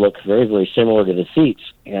wheels look very, very similar to the seats.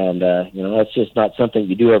 And that's just not something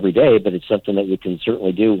you do every day, but it's something that we can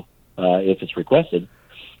certainly do if it's requested.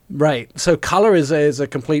 Right. So color is a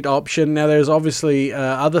complete option. Now, there's obviously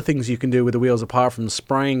other things you can do with the wheels apart from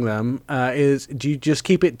spraying them. Do you just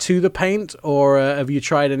keep it to the paint, or have you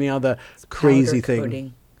tried any other crazy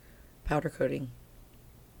thing? Powder coating.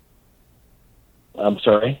 I'm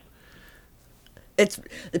sorry? It's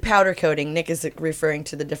the powder coating. Nick is referring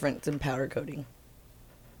to the difference in powder coating.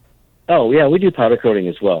 Oh, yeah, we do powder coating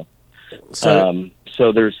as well. So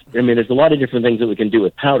there's a lot of different things that we can do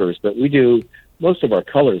with powders, but most of our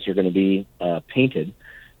colors are going to be painted.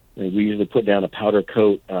 We usually put down a powder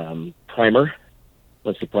coat primer.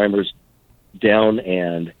 Once the primer's down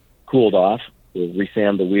and cooled off, we'll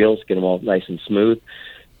resand the wheels, get them all nice and smooth,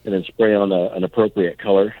 and then spray on an appropriate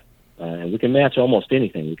color. And we can match almost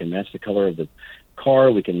anything. We can match the color of the car.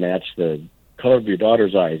 We can match the color of your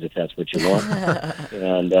daughter's eyes, if that's what you want.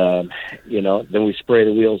 And, then we spray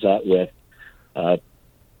the wheels out with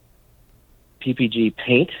PPG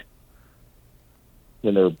paint.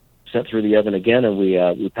 Then they're sent through the oven again, and we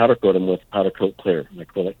powder coat them with powder coat clear,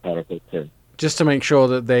 acrylic powder coat clear. Just to make sure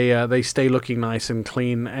that they stay looking nice and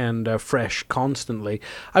clean and fresh constantly.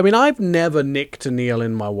 I mean, I've never nicked a nail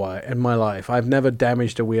in my life. I've never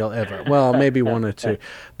damaged a wheel ever. Well, maybe one or two.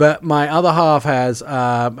 But my other half has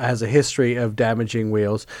a history of damaging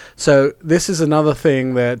wheels. So this is another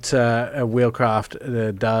thing that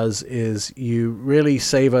Wheelcraft does, is you really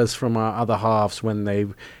save us from our other halves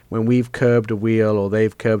when we've curbed a wheel or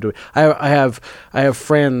they've curbed a wheel. I have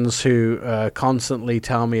friends who constantly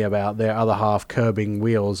tell me about their other half curbing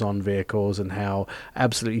wheels on vehicles and how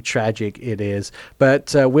absolutely tragic it is. But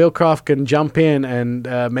Wheelcraft can jump in and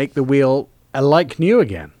make the wheel like new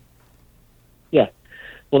again. Yeah.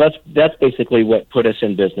 Well, that's basically what put us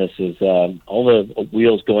in business, is all the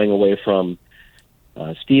wheels going away from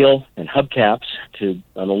steel and hubcaps to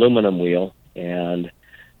an aluminum wheel, and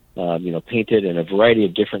painted in a variety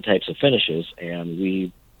of different types of finishes, and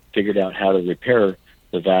we figured out how to repair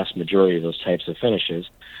the vast majority of those types of finishes.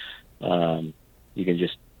 You can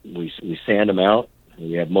we sand them out.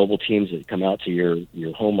 We have mobile teams that come out to your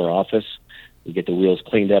home or office. We get the wheels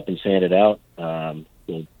cleaned up and sanded out.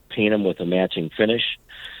 We'll paint them with a matching finish,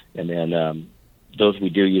 and then those we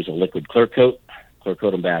do use a liquid clear coat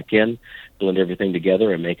them back in, blend everything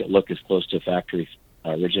together, and make it look as close to factory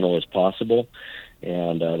original as possible.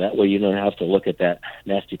 And that way you don't have to look at that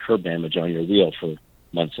nasty curb damage on your wheel for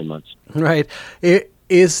months and months. Right.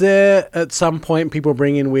 Is there at some point people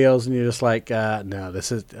bring in wheels and you're just like, no,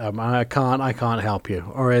 this is I can't help you,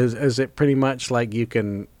 or is it pretty much like you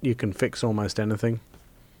can fix almost anything?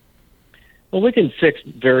 Well, we can fix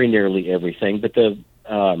very nearly everything, but the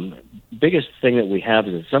biggest thing that we have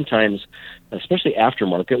is that sometimes, especially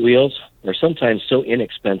aftermarket wheels, are sometimes so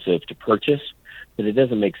inexpensive to purchase that it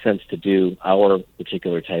doesn't make sense to do our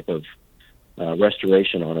particular type of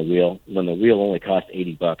restoration on a wheel when the wheel only cost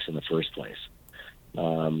 $80 in the first place.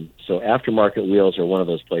 So aftermarket wheels are one of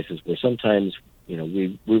those places where sometimes,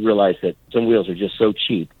 we realize that some wheels are just so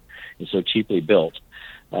cheap and so cheaply built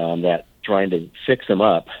that trying to fix them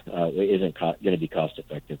up isn't going to be cost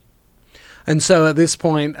effective. And so at this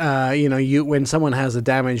point, when someone has a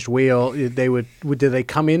damaged wheel, do they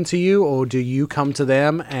come into you, or do you come to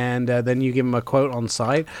them and then you give them a quote on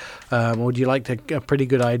site? Or do you like a pretty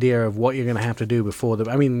good idea of what you're going to have to do before them?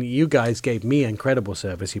 I mean, you guys gave me incredible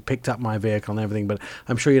service. You picked up my vehicle and everything, but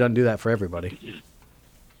I'm sure you don't do that for everybody.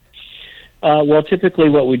 Well, typically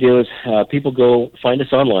what we do is people go find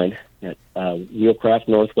us online at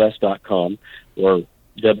wheelcraftnorthwest.com or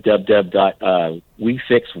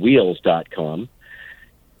www.wefixwheels.com,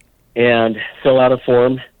 and fill out a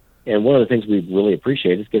form. And one of the things we really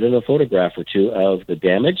appreciate is getting a photograph or two of the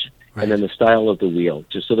damage and then the style of the wheel,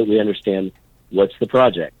 just so that we understand what's the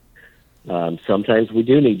project. Sometimes we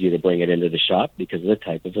do need you to bring it into the shop because of the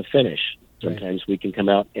type of the finish. Sometimes we can come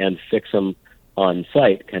out and fix them on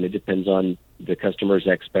site. Kind of depends on the customer's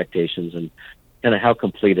expectations and kind of how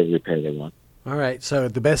complete a repair they want. All right. So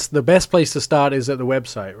the best place to start is at the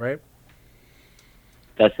website, right?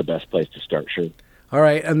 That's the best place to start, sure. All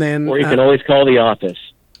right, and then... Or you can always call the office.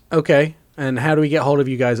 Okay, and how do we get hold of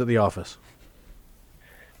you guys at the office?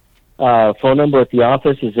 Phone number at the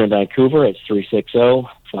office is in Vancouver. It's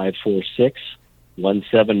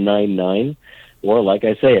 360-546-1799. Or, like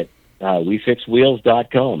I say it,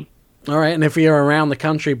 wefixwheels.com. All right, and if you're around the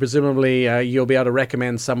country, presumably you'll be able to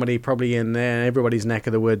recommend somebody probably in everybody's neck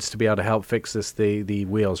of the woods to be able to help fix the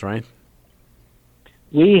wheels, right?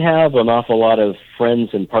 We have an awful lot of friends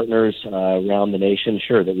and partners around the nation,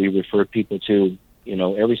 sure, that we refer people to. You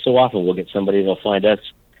know, every so often we'll get somebody that'll find us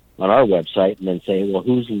on our website and then say, well,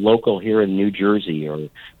 who's local here in New Jersey or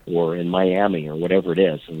in Miami or whatever it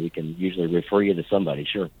is, and we can usually refer you to somebody,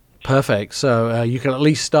 sure. Perfect. So you can at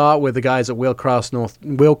least start with the guys at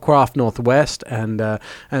Wheelcraft Northwest, and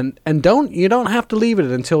you don't have to leave it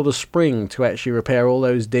until the spring to actually repair all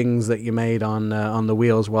those dings that you made on the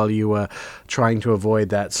wheels while you were trying to avoid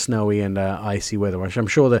that snowy and icy weather. Which I'm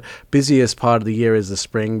sure the busiest part of the year is the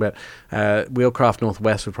spring, but Wheelcraft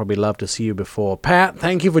Northwest would probably love to see you before. Pat,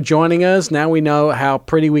 thank you for joining us. Now we know how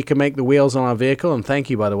pretty we can make the wheels on our vehicle, and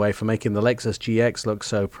thank you, by the way, for making the Lexus GX look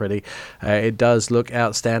so pretty. It does look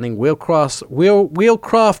outstanding.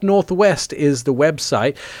 Wheelcraft Northwest is the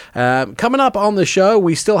website. Coming up on the show,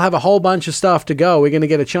 we still have a whole bunch of stuff to go. We're going to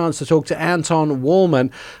get a chance to talk to Anton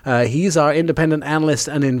Wallman. He's our independent analyst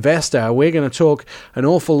and investor. We're going to talk an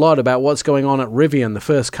awful lot about what's going on at Rivian,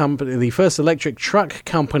 the first electric truck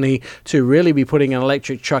company to really be putting an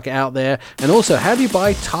electric truck out there. And also, how do you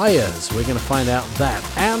buy tires? We're going to find out that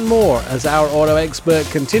and more as Our Auto Expert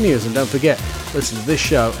continues. And don't forget, listen to this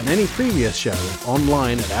show and any previous show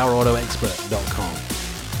online at OurAutoExpert.com.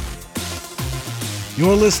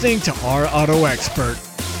 You're listening to Our Auto Expert.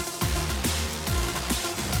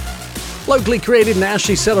 Locally created,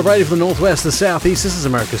 nationally celebrated from the Northwest to the Southeast, this is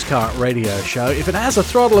America's Car Radio Show. If it has a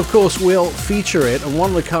throttle, of course, we'll feature it. And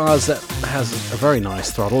one of the cars that has a very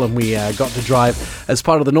nice throttle, and we got to drive as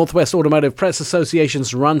part of the Northwest Automotive Press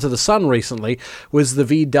Association's Run to the Sun recently, was the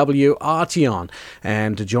VW Arteon.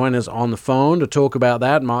 And to join us on the phone to talk about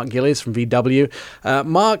that, Mark Gillies from VW.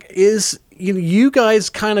 Mark, you guys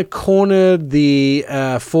kind of cornered the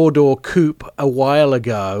four-door coupe a while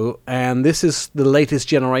ago, and this is the latest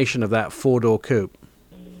generation of that four-door coupe.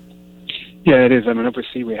 Yeah, it is. I mean,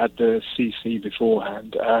 obviously we had the CC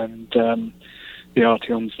beforehand, and the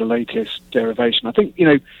Arteon's the latest derivation. I think,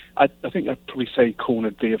 I think I'd probably say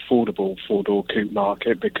cornered the affordable four-door coupe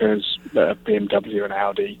market because BMW and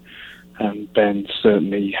Audi and Benz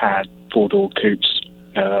certainly had four-door coupes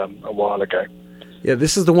a while ago. Yeah,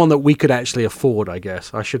 this is the one that we could actually afford, I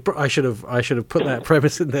guess. I should have put that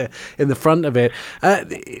premise in the front of it.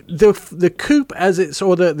 The coupe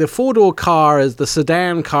the four-door car as the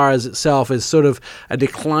sedan car as itself is sort of a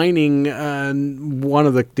declining one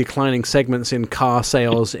of the declining segments in car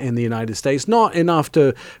sales in the United States. Not enough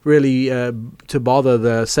to really to bother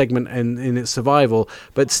the segment in its survival,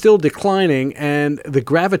 but still declining. And the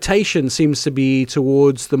gravitation seems to be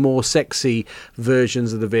towards the more sexy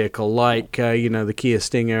versions of the vehicle, like the Kia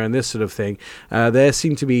Stinger and this sort of thing. They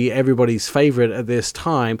seem to be everybody's favorite at this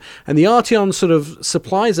time, and the Arteon sort of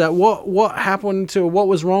supplies that. What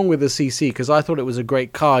was wrong with the CC? Because I thought it was a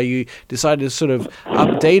great car. You decided to sort of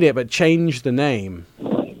update it but change the name.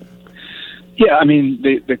 Yeah, I mean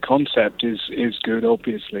the concept is good,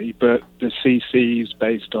 obviously, but the CC is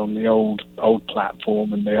based on the old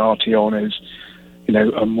platform, and the Arteon is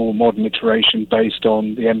a more modern iteration based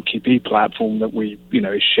on the MQB platform that we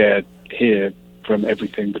is shared here from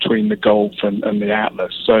everything between the Golf and the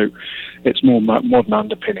Atlas. So it's more modern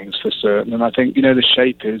underpinnings for certain. And I think, the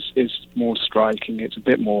shape is more striking. It's a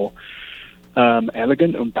bit more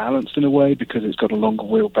elegant and balanced in a way because it's got a longer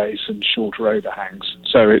wheelbase and shorter overhangs.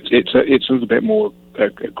 So it's a little bit more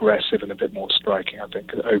aggressive and a bit more striking, I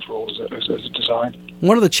think, overall as a design.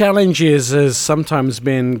 One of the challenges has sometimes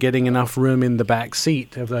been getting enough room in the back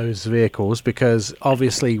seat of those vehicles because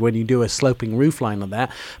obviously when you do a sloping roofline like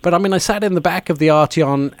that, but I mean I sat in the back of the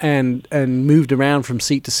Arteon and moved around from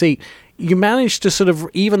seat to seat. You managed to sort of,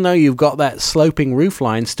 even though you've got that sloping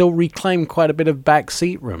roofline, still reclaim quite a bit of back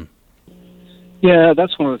seat room. Yeah,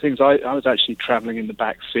 that's one of the things. I was actually traveling in the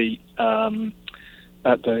back seat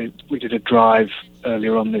we did a drive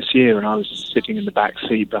earlier on this year, and I was sitting in the back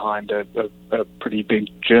seat behind a pretty big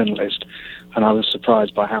journalist, and I was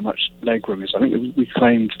surprised by how much legroom is. I think we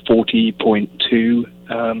claimed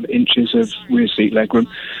 40.2 inches of rear seat legroom.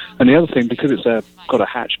 And the other thing, because it's got a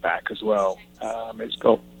hatchback as well, it's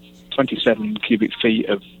got 27 cubic feet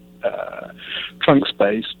of trunk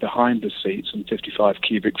space behind the seats and 55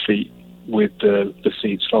 cubic feet with the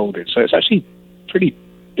seats folded. So it's actually pretty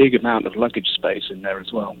big amount of luggage space in there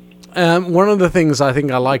as well. One of the things I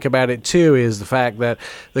think I like about it too is the fact that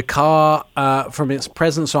the car, from its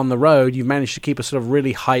presence on the road, you've managed to keep a sort of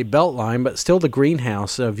really high belt line, but still the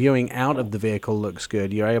greenhouse viewing out of the vehicle looks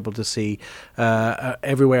good. You're able to see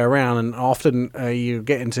everywhere around, and often you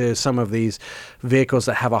get into some of these vehicles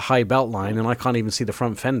that have a high belt line, and I can't even see the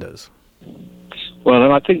front fenders. Well,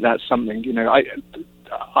 and I think that's something,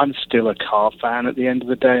 I'm still a car fan at the end of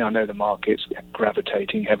the day. I know the market's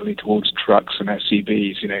gravitating heavily towards trucks and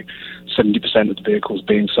SUVs. 70% of the vehicles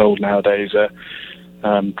being sold nowadays are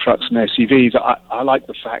trucks and SUVs. I like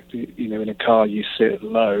the fact that, in a car you sit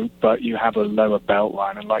low, but you have a lower belt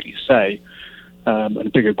line, and like you say, and a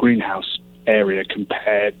bigger greenhouse area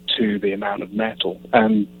compared to the amount of metal.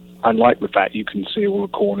 And I like the fact you can see all the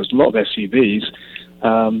corners. A lot of SUVs,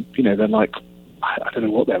 they're like, I don't know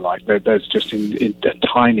what they're like. There's just in a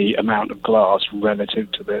tiny amount of glass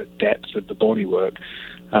relative to the depth of the bodywork.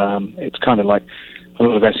 It's kind of like a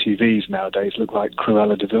lot of SUVs nowadays look like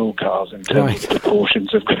Cruella de Vil cars in terms of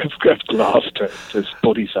proportions of glass to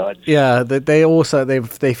body side. Yeah,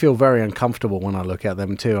 they feel very uncomfortable when I look at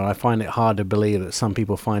them too. And I find it hard to believe that some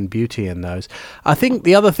people find beauty in those. I think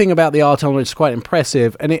the other thing about the Arteon which is quite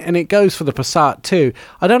impressive, and it goes for the Passat too.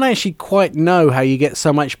 I don't actually quite know how you get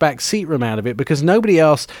so much back seat room out of it, because nobody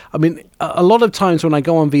else. I mean, a lot of times when I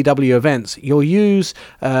go on VW events, you'll use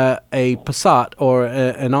a Passat or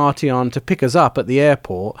an Arteon to pick us up at the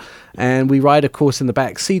airport, and we ride, of course, in the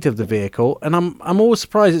back seat of the vehicle, and I'm always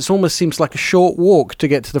surprised. It almost seems like a short walk to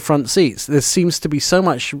get to the front seats. There seems to be so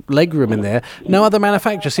much legroom in there. No other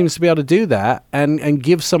manufacturer seems to be able to do that and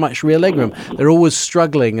give so much rear legroom. They're always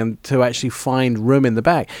struggling to actually find room in the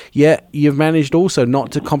back, yet you've managed also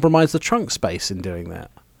not to compromise the trunk space in doing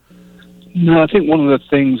that. No, I think one of the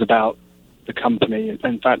things about the company,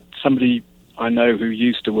 in fact, somebody I know who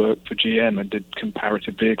used to work for GM and did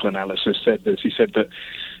comparative vehicle analysis said this. He said that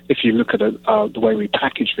if you look at the way we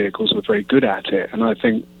package vehicles, we're very good at it. And I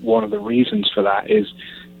think one of the reasons for that is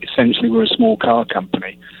essentially we're a small car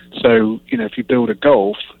company. So, if you build a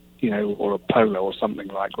Golf, or a Polo or something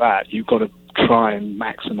like that, you've got to try and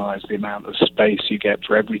maximize the amount of space you get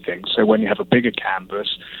for everything. So when you have a bigger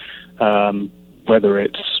canvas, whether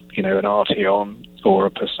it's, an Arteon or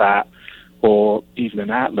a Passat, or even an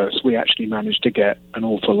Atlas, we actually managed to get an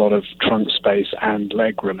awful lot of trunk space and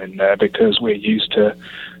legroom in there because we're used to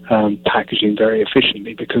packaging very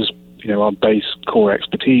efficiently, because our base core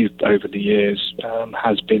expertise over the years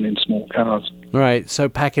has been in small cars. Right, so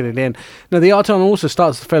packing it in. Now, the Arteon also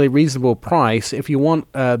starts at a fairly reasonable price. If you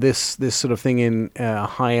want this sort of thing in a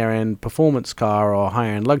higher-end performance car or a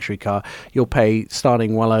higher-end luxury car, you'll pay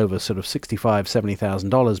starting well over sort of $65,000,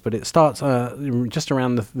 $70,000, but it starts just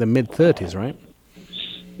around the mid-30s, right?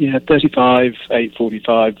 Yeah, 35,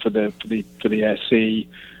 845 for the SE,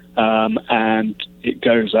 and it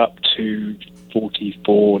goes up to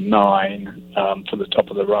 44.9 for the top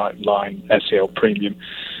of the right line SEL Premium.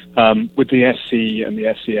 With the SE and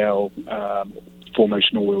the SEL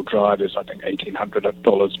 4Motion all-wheel drive is, I think,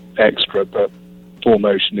 $1,800 extra, but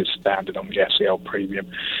 4Motion is standard on the SEL Premium.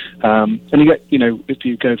 And you get, if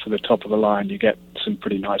you go for the top of the line, you get some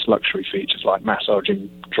pretty nice luxury features like massaging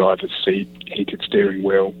driver's seat, heated steering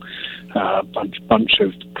wheel, bunch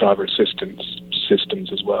of driver assistance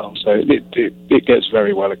systems as well. So it gets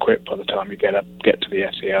very well equipped by the time you get to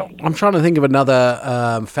the SEL. I'm trying to think of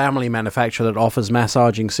another family manufacturer that offers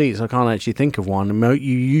massaging seats. I can't actually think of one. You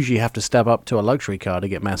usually have to step up to a luxury car to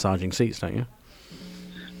get massaging seats, don't you?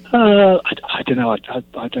 I don't know.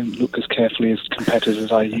 I don't look as carefully as competitors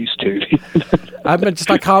as I used to. I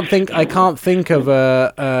can't think of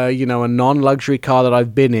a non-luxury car that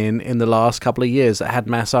I've been in the last couple of years that had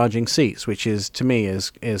massaging seats, which is, to me,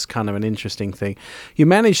 is kind of an interesting thing. You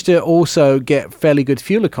managed to also get fairly good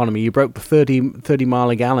fuel economy. You broke the 30 mile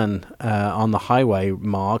a gallon on the highway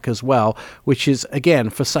mark as well, which is, again,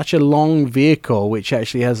 for such a long vehicle, which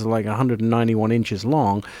actually has like 191 inches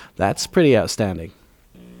long, that's pretty outstanding.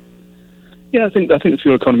 Yeah, I think the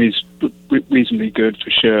fuel economy is reasonably good for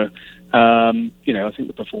sure. I think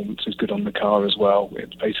the performance is good on the car as well.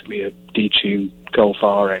 It's basically a detuned Golf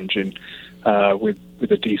R engine, with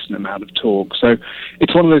a decent amount of torque. So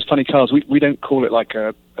it's one of those funny cars. We don't call it like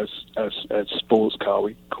a sports car.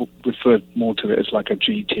 We refer more to it as like a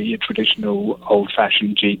GT, a traditional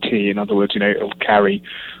old-fashioned GT. In other words, it'll carry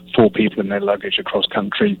 4 people in their luggage across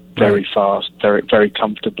country very fast, very, very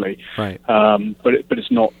comfortably. Right. But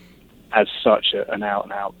it's not as such an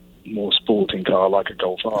out-and-out more sporting car like a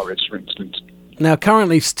Golf R is, for instance. Now,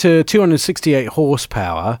 currently it's to 268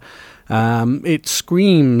 horsepower. It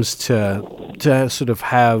screams to sort of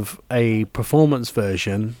have a performance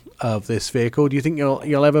version of this vehicle. Do you think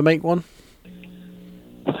you'll ever make one?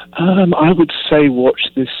 I would say watch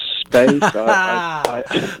this space. I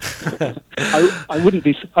wouldn't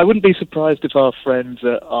be surprised if our friends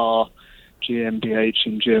at our GmbH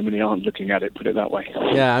in Germany aren't looking at it, put it that way.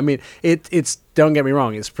 Yeah, I mean, it's don't get me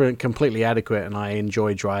wrong, it's completely adequate and I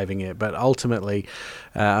enjoy driving it, but ultimately,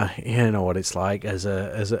 you know what it's like as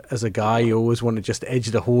a guy, you always want to just edge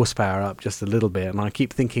the horsepower up just a little bit, and I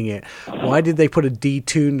keep thinking why did they put a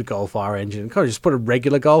detuned Golf R engine? Can't just put a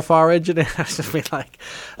regular Golf R engine in? It has to be like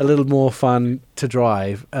a little more fun to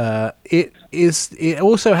drive. It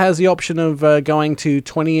also has the option of going to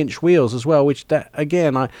 20-inch wheels as well, which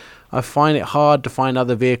again, I find it hard to find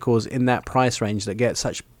other vehicles in that price range that get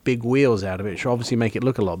such big wheels out of it. It should obviously make it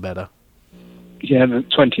look a lot better. Yeah, the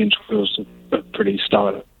 20-inch wheels are pretty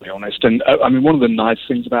stylish, to be honest. And I mean, one of the nice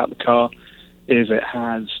things about the car is it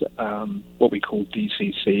has what we call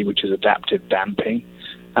DCC, which is adaptive damping.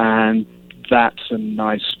 And that's a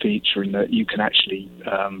nice feature in that you can actually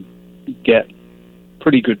get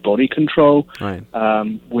pretty good body control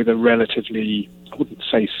with a relatively, I wouldn't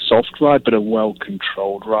say soft ride, but a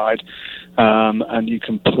well-controlled ride. And you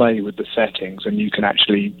can play with the settings, and you can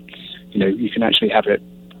actually have it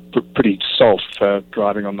pretty soft for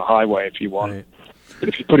driving on the highway if you want. Right. But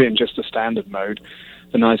if you put it in just the standard mode,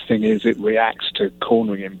 the nice thing is it reacts to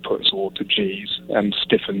cornering inputs or to G's and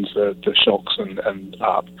stiffens the shocks and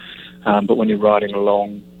up. But when you're riding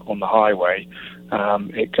along on the highway,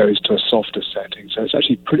 it goes to a softer setting. So it's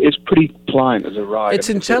actually pretty pliant as a ride. It's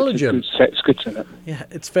intelligent. It's good in it. Yeah,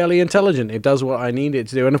 it's fairly intelligent. It does what I need it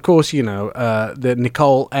to do. And of course, that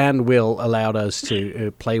Nicole and Will allowed us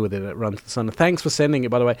to play with it at Run to the Sun. Thanks for sending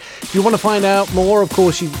it, by the way. If you want to find out more, of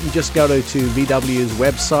course, you just go to VW's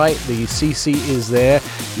website. The CC is there.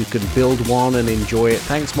 You can build one and enjoy it.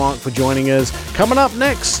 Thanks, Mark, for joining us. Coming up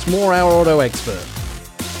next, more Our Auto Expert.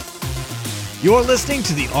 You're listening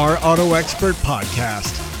to the Our Auto Expert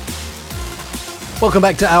podcast. Welcome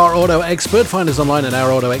back to Our Auto Expert. Find us online at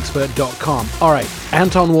ourautoexpert.com. All right,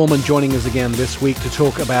 Anton Wahlman joining us again this week to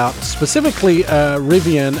talk about specifically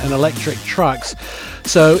Rivian and electric trucks.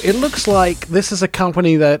 So it looks like this is a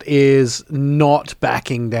company that is not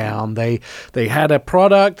backing down. They had a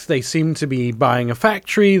product. They seem to be buying a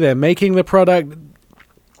factory. They're making the product.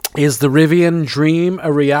 Is the Rivian dream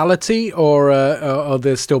a reality, or are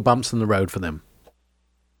there still bumps in the road for them?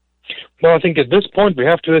 Well, I think at this point we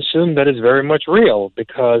have to assume that it's very much real,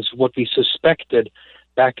 because what we suspected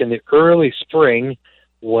back in the early spring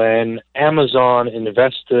when Amazon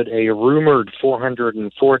invested a rumored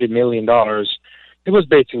 $440 million, it was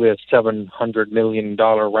basically a $700 million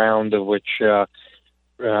round, of which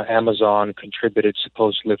Amazon contributed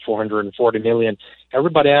supposedly $440 million.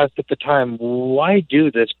 Everybody asked at the time, why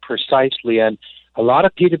do this precisely? And a lot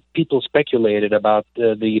of people speculated about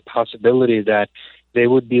the possibility that they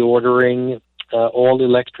would be ordering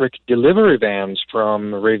all-electric delivery vans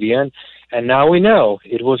from Rivian. And now we know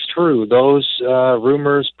it was true. Those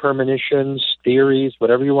rumors, premonitions, theories,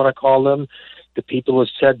 whatever you want to call them, the people who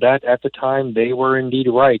said that at the time, they were indeed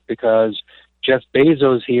right, because Jeff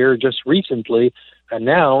Bezos here just recently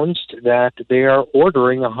announced that they are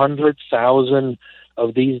ordering 100,000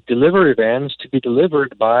 of these delivery vans to be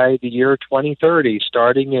delivered by the year 2030,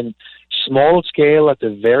 starting in small scale at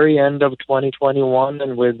the very end of 2021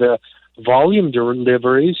 and with volume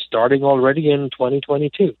deliveries starting already in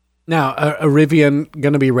 2022. Now, are Rivian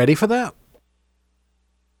going to be ready for that?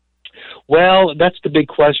 Well, that's the big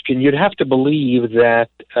question. You'd have to believe that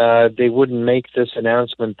they wouldn't make this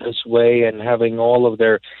announcement this way, and having all of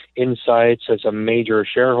their insights as a major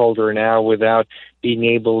shareholder now without being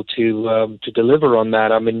able to deliver on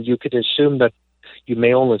that. I mean, you could assume that you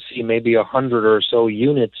may only see maybe 100 or so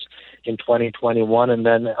units in 2021, and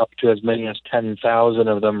then up to as many as 10,000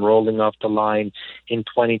 of them rolling off the line in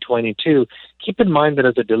 2022. Keep in mind that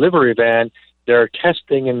as a delivery van, their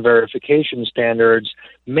testing and verification standards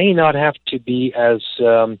may not have to be as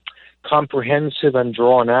comprehensive and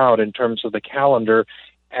drawn out in terms of the calendar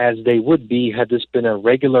as they would be had this been a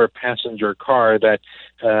regular passenger car that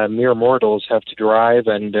mere mortals have to drive,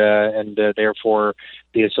 and therefore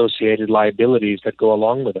the associated liabilities that go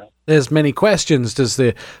along with that. There's many questions. Does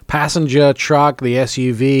the passenger truck, the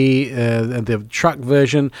SUV, the truck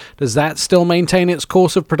version, does that still maintain its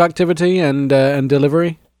course of productivity and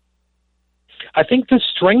delivery? I think this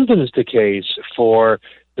strengthens the case for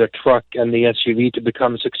the truck and the SUV to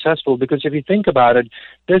become successful, because if you think about it,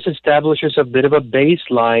 this establishes a bit of a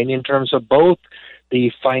baseline in terms of both the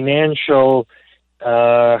financial,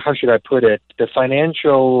 how should I put it, the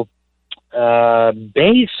financial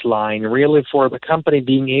baseline really for the company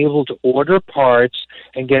being able to order parts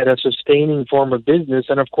and get a sustaining form of business.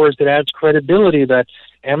 And of course, it adds credibility that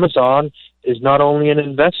Amazon is not only an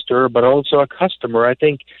investor but also a customer. I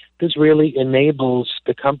think this really enables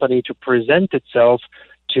the company to present itself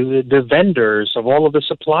to the vendors of all of the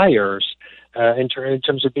suppliers in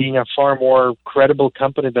terms of being a far more credible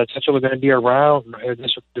company that's actually going to be around.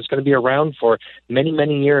 That's going to be around for many,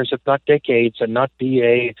 many years, if not decades, and not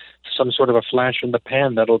be some sort of a flash in the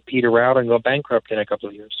pan that'll peter out and go bankrupt in a couple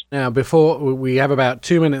of years. Now, before we have about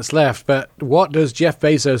 2 minutes left, but what does Jeff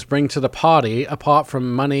Bezos bring to the party apart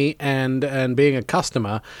from money and being a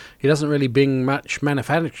customer? He doesn't really bring much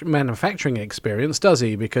manufacturing experience, does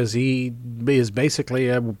he? Because he is basically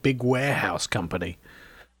a big warehouse company.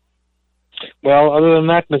 Well, other than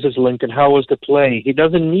that, Mrs. Lincoln, how was the play? He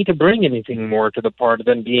doesn't need to bring anything more to the party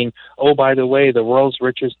than being, oh, by the way, the world's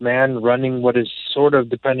richest man running what is sort of,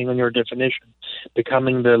 depending on your definition,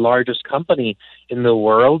 becoming the largest company in the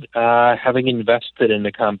world, having invested in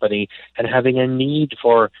the company and having a need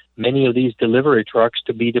for many of these delivery trucks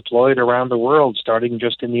to be deployed around the world, starting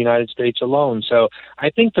just in the United States alone. So I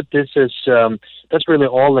think that this is that's really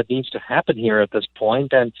all that needs to happen here at this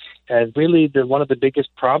point. And really, one of the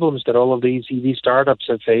biggest problems that all of these EV startups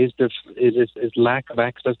have faced is lack of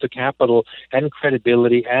access to capital and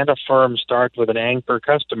credibility and a firm start with an anchor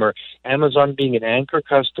customer. Amazon being an anchor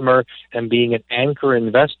customer and being an anchor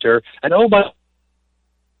investor, and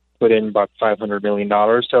put in about $500 million.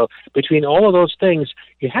 So between all of those things,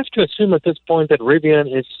 you have to assume at this point that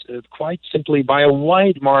Rivian is quite simply by a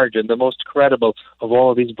wide margin the most credible of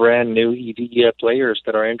all of these brand new EV players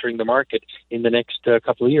that are entering the market in the next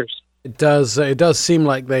couple of years. It does seem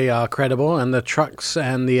like they are credible, and the trucks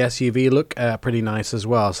and the SUV look pretty nice as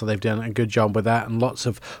well, so they've done a good job with that, and lots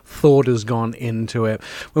of thought has gone into it.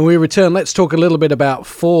 When we return, let's talk a little bit about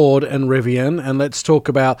Ford and Rivian, and let's talk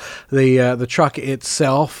about the truck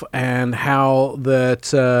itself and how that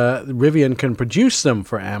Rivian can produce them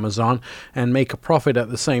for Amazon and make a profit at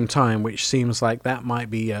the same time, which seems like that might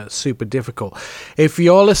be super difficult. If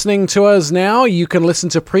you're listening to us now, you can listen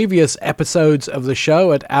to previous episodes of the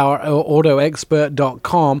show at our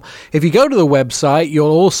autoexpert.com. If you go to the website, you'll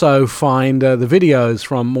also find the videos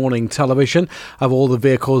from morning television of all the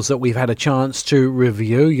vehicles that we've had a chance to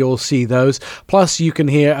review. You'll see those. Plus, you can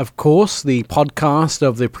hear, of course, the podcast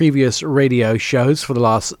of the previous radio shows for the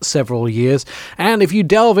last several years. And if you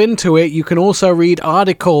delve into it, you can also read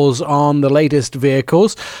articles on the latest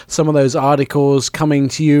vehicles. Some of those articles coming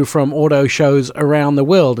to you from auto shows around the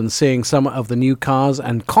world and seeing some of the new cars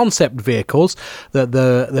and concept vehicles that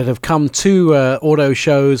have come to auto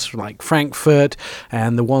shows like Frankfurt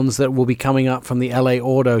and the ones that will be coming up from the LA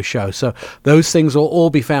Auto Show. So those things will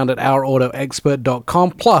all be found at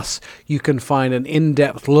ourautoexpert.com. Plus, you can find an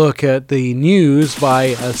in-depth look at the news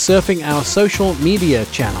by surfing our social media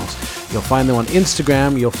channels. You'll find them on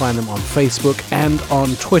Instagram, you'll find them on Facebook and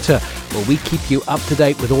on Twitter, where we keep you up to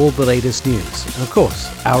date with all the latest news. And of course,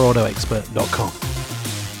 ourautoexpert.com.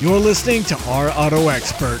 You're listening to Our Auto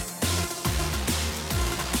Expert.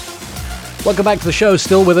 Welcome back to the show.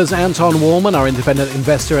 Still with us, Anton Wahlman, our independent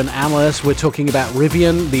investor and analyst. We're talking about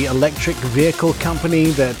Rivian, the electric vehicle company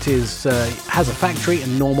that has a factory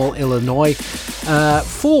in Normal, Illinois.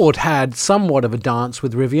 Ford had somewhat of a dance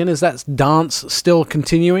with Rivian. Is that dance still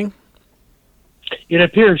continuing? It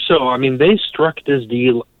appears so. I mean, they struck this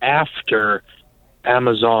deal after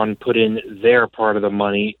Amazon put in their part of the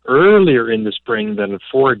money earlier in the spring than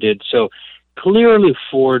Ford did. So clearly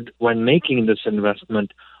Ford, when making this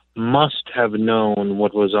investment, must have known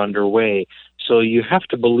what was underway. So you have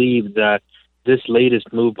to believe that this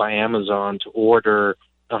latest move by Amazon to order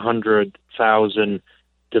 100,000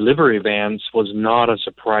 delivery vans was not a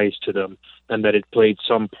surprise to them, and that it played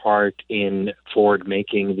some part in Ford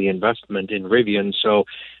making the investment in Rivian. So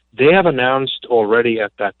they have announced already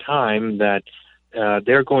at that time that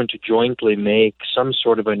they're going to jointly make some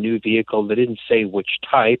sort of a new vehicle. They didn't say which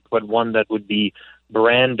type, but one that would be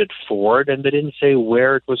branded Ford, and they didn't say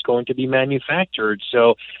where it was going to be manufactured.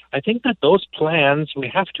 So I think that those plans, we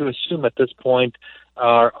have to assume at this point,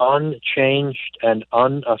 are unchanged and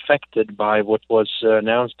unaffected by what was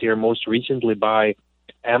announced here most recently by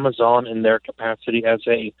Amazon in their capacity as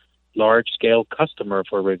a large-scale customer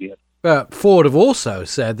for Rivian. Ford have also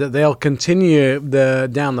said that they'll continue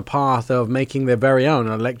down the path of making their very own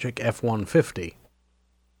electric F-150.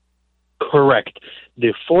 Correct.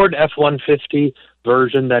 The Ford F-150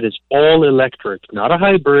 version that is all electric, not a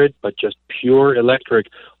hybrid, but just pure electric,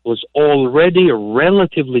 was already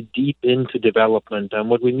relatively deep into development. And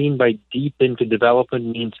what we mean by deep into development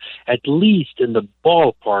means at least in the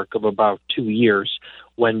ballpark of about 2 years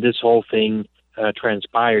when this whole thing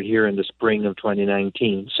transpired here in the spring of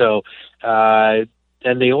 2019. So, and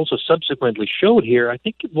they also subsequently showed here, I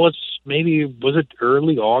think it was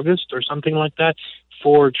early August or something like that,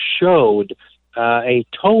 Ford showed a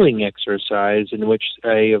towing exercise in which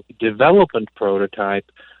a development prototype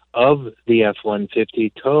of the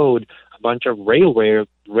F-150 towed a bunch of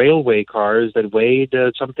railway cars that weighed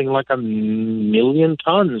something like 1 million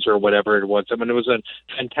tons or whatever it was. I mean, it was a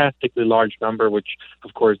fantastically large number, which,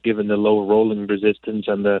 of course, given the low rolling resistance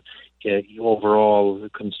and the overall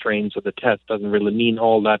constraints of the test, doesn't really mean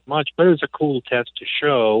all that much. But it was a cool test to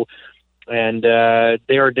show, and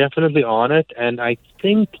they are definitely on it. And I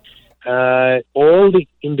think all the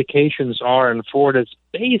indications are, and Ford has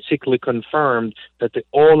basically confirmed that the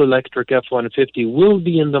all-electric F-150 will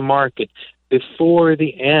be in the market before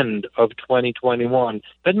the end of 2021.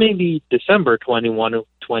 That may be December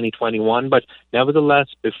 2021, but nevertheless,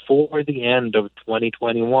 before the end of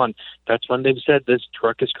 2021, that's when they've said this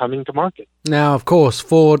truck is coming to market. Now, of course,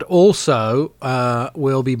 Ford also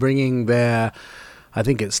will be bringing their, I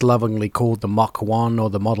think it's lovingly called the Mach 1 or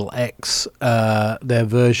the Model X, their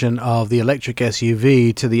version of the electric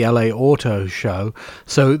SUV to the LA Auto Show.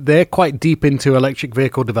 So they're quite deep into electric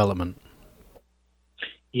vehicle development.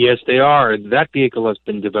 Yes, they are. That vehicle has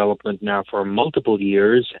been in development now for multiple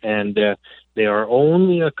years, and they are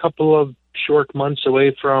only a couple of short months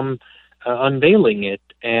away from unveiling it.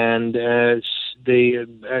 And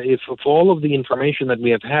if all of the information that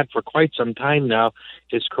we have had for quite some time now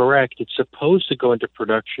is correct, it's supposed to go into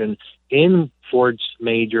production in Ford's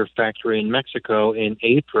major factory in Mexico in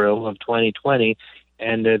April of 2020,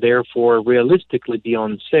 and therefore realistically be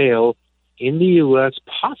on sale in the U.S.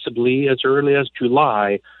 possibly as early as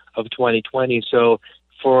July of 2020. So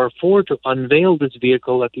for Ford to unveil this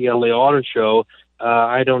vehicle at the LA Auto Show,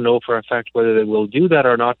 I don't know for a fact whether they will do that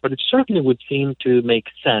or not, but it certainly would seem to make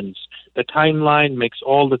sense. The timeline makes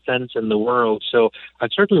all the sense in the world, so I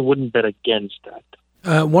certainly wouldn't bet against that.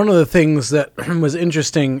 One of the things that was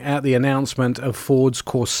interesting at the announcement of Ford's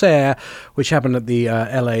Corsair, which happened at the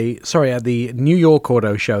at the New York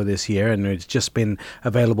Auto Show this year, and it's just been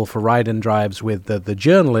available for ride and drives with the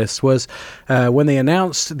journalists, was when they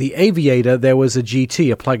announced the Aviator, there was a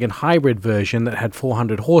GT, a plug-in hybrid version that had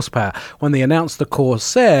 400 horsepower. When they announced the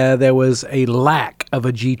Corsair, there was a lack of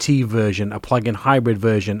a GT version, a plug-in hybrid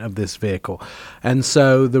version of this vehicle, and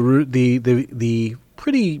so the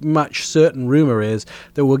pretty much certain rumor is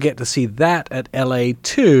that we'll get to see that at LA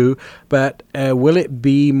too, but will it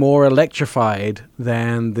be more electrified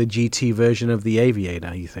than the GT version of the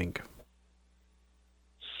Aviator, you think?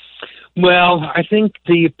 Well, I think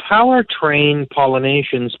the powertrain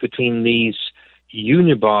pollinations between these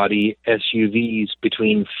unibody SUVs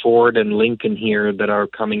between Ford and Lincoln here that are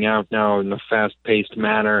coming out now in a fast-paced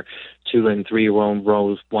manner, 2 and 3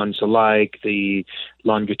 rows once alike, the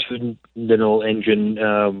longitudinal engine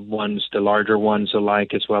ones, the larger ones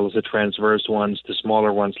alike, as well as the transverse ones, the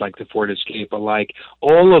smaller ones like the Ford Escape alike.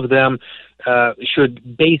 All of them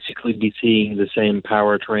should basically be seeing the same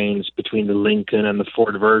powertrains between the Lincoln and the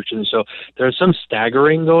Ford version. So there's some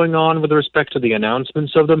staggering going on with respect to the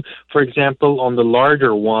announcements of them. For example, on the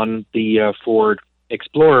larger one, the Ford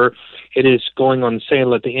Explorer, it is going on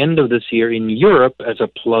sale at the end of this year in Europe as a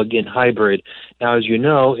plug-in hybrid. Now, as you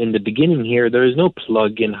know, in the beginning here, there is no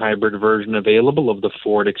plug-in hybrid version available of the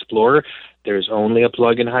Ford Explorer. There's only a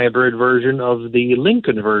plug-in hybrid version of the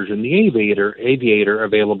Lincoln version, the Aviator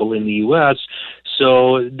available in the U.S.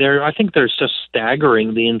 So I think they're just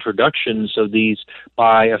staggering the introductions of these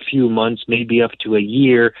by a few months, maybe up to a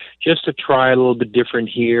year, just to try a little bit different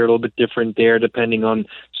here, a little bit different there, depending on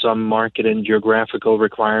some market and geographical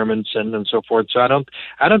requirements and so forth. So I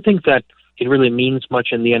don't think that it really means much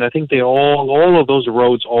in the end. I think all of those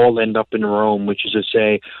roads all end up in Rome, which is to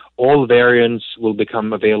say, all variants will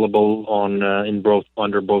become available on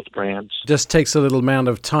under both brands. Just takes a little amount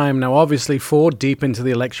of time. Now, obviously, Ford deep into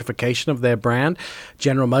the electrification of their brand.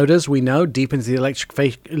 General Motors, we know, deep into the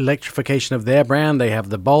electrification of their brand. They have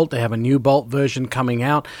the Bolt. They have a new Bolt version coming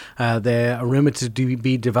out. They're rumored to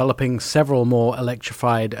be developing several more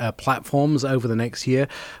electrified platforms over the next year.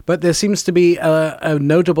 But there seems to be a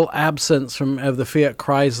notable absence of the Fiat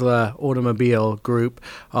Chrysler automobile group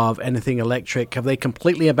of anything electric. Have they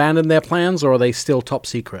completely abandoned their plans, or are they still top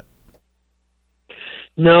secret?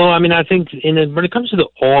 No, I mean, I think when it comes to the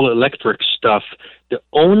all-electric stuff, the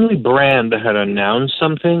only brand that had announced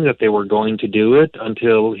something that they were going to do it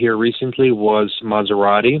until here recently was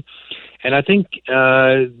Maserati. And I think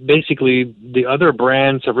basically the other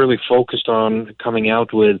brands have really focused on coming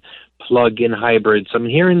out with plug-in hybrids. I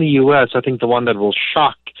mean, here in the U.S., I think the one that will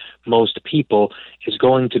shock most people is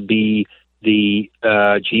going to be the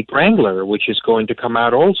Jeep Wrangler, which is going to come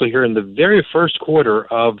out also here in the very first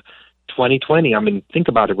quarter of 2020. I mean, think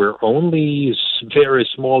about it. We're only a very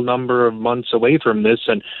small number of months away from this,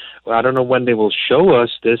 and I don't know when they will show us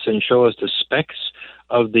this and show us the specs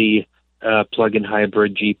of the plug-in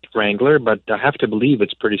hybrid Jeep Wrangler, but I have to believe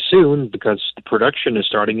it's pretty soon because the production is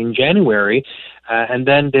starting in January. And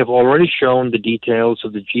then they've already shown the details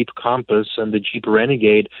of the Jeep Compass and the Jeep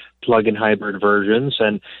Renegade plug-in hybrid versions,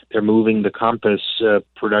 and they're moving the Compass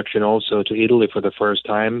production also to Italy for the first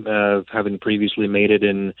time, having previously made it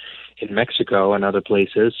in Mexico and other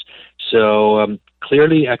places. So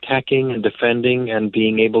clearly attacking and defending and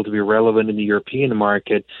being able to be relevant in the European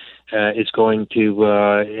market is going to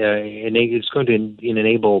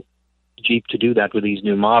enable Jeep to do that with these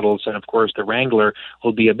new models. And of course, the Wrangler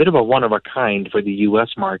will be a bit of a one-of-a-kind for the U.S.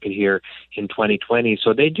 market here in 2020.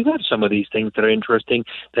 So they do have some of these things that are interesting.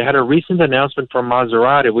 They had a recent announcement from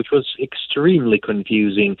Maserati, which was extremely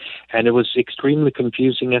confusing. And it was extremely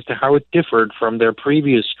confusing as to how it differed from their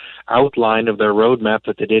previous outline of their roadmap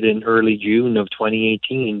that they did in early June of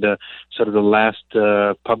 2018, the sort of the last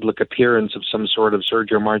public appearance of some sort of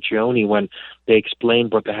Sergio Marchionne, when they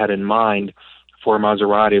explained what they had in mind for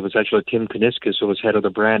Maserati. It was actually Tim Kuniskis, who was head of the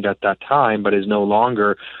brand at that time, but is no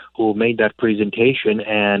longer, who made that presentation.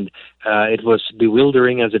 And it was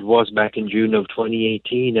bewildering as it was back in June of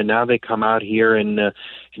 2018. And now they come out here in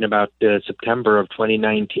about September of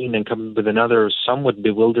 2019 and come with another somewhat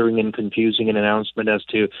bewildering and confusing announcement as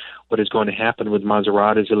to what is going to happen with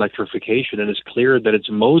Maserati's electrification. And it's clear that it's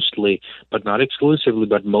mostly, but not exclusively,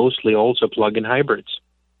 but mostly also plug-in hybrids.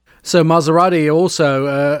 So Maserati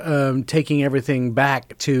also taking everything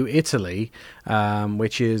back to Italy,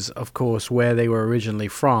 which is, of course, where they were originally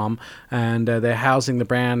from, and they're housing the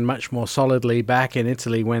brand much more solidly back in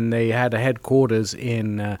Italy when they had a headquarters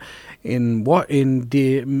in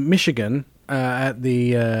Michigan at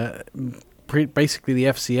the basically the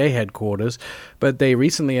FCA headquarters. But they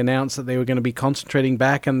recently announced that they were going to be concentrating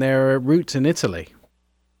back on their roots in Italy.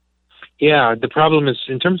 Yeah, the problem is,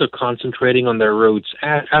 in terms of concentrating on their roots,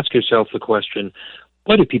 ask yourself the question,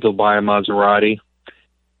 why do people buy a Maserati?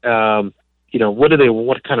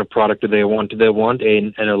 What kind of product do they want? Do they want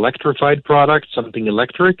an electrified product, something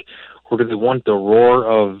electric, or do they want the roar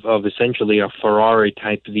of essentially a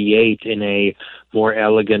Ferrari-type V8 in a more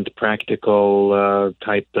elegant, practical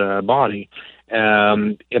type body?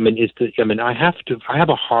 I have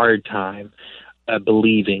a hard time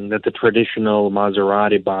believing that the traditional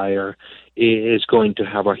Maserati buyer is going to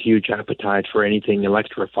have a huge appetite for anything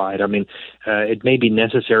electrified. I mean, it may be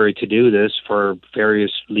necessary to do this for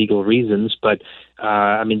various legal reasons, but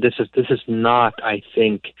this is not, I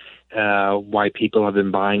think, why people have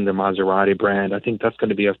been buying the Maserati brand. I think that's going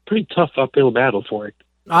to be a pretty tough uphill battle for it.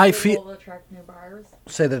 I feel attract new buyers.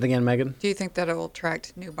 Say that again, Megan. Do you think that it will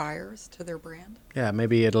attract new buyers to their brand? Yeah,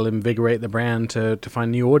 maybe it'll invigorate the brand to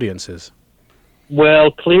find new audiences.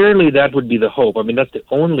 Well, clearly that would be the hope. I mean, that's the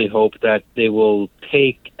only hope, that they will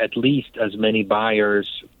take at least as many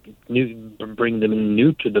buyers, bring them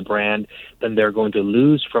new to the brand, than they're going to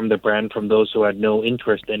lose from the brand from those who had no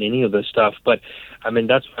interest in any of this stuff. But, I mean,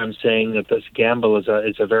 that's why I'm saying that this gamble is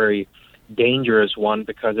a very dangerous one,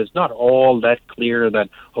 because it's not all that clear that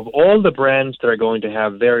of all the brands that are going to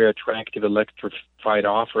have very attractive electrified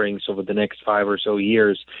offerings over the next 5 or so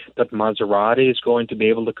years, that Maserati is going to be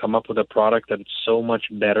able to come up with a product that's so much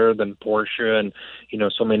better than Porsche and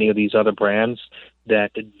so many of these other brands,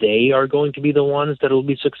 that they are going to be the ones that will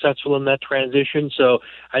be successful in that transition. So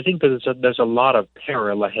I think that there's a lot of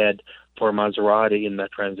peril ahead for Maserati in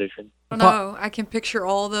that transition. No, I can picture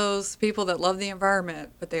all those people that love the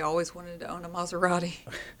environment, but they always wanted to own a Maserati.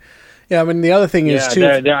 Yeah, I mean, the other thing is, too...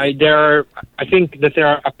 I think that there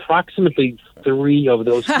are approximately 3 of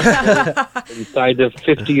those inside the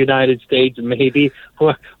 50 United States, maybe.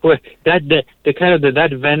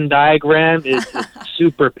 That Venn diagram is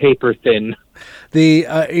super paper thin. The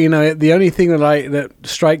the only thing that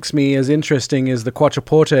strikes me as interesting is the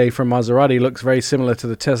Quattroporte from Maserati looks very similar to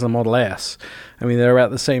the Tesla Model S. I mean, they're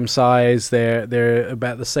about the same size. They're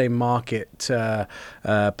about the same market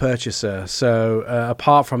purchaser. So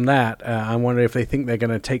apart from that, I wonder if they think they're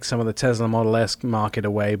going to take some of the Tesla Model S market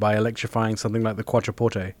away by electrifying something like the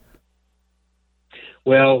Quattroporte.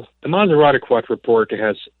 Well, the Maserati Quattroporte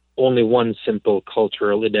has only one simple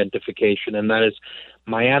cultural identification, and that is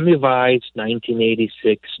Miami Vice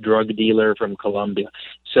 1986 drug dealer from Colombia.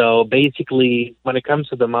 So basically, when it comes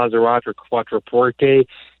to the Maserati Quattroporte,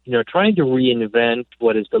 trying to reinvent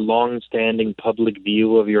what is the long-standing public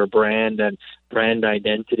view of your brand and brand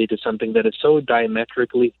identity to something that is so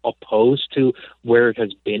diametrically opposed to where it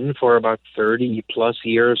has been for about 30 plus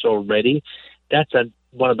years already, that's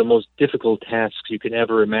one of the most difficult tasks you can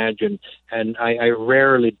ever imagine, and I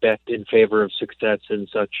rarely bet in favor of success in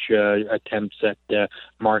such attempts at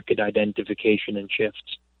market identification and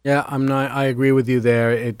shifts. Yeah, I agree with you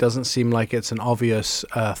there. It doesn't seem like it's an obvious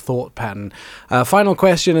thought pattern. Final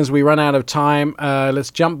question as we run out of time. Let's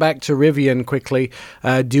jump back to Rivian quickly.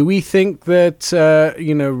 Do we think that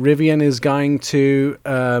Rivian is going to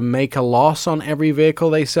make a loss on every vehicle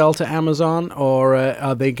they sell to Amazon, or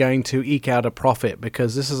are they going to eke out a profit?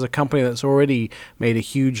 Because this is a company that's already made a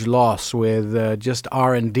huge loss with just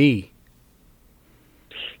R&D.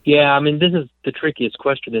 Yeah, I mean, this is the trickiest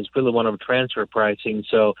question. It's really one of transfer pricing.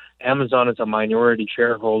 So Amazon is a minority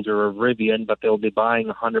shareholder of Rivian, but they'll be buying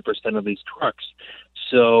 100% of these trucks.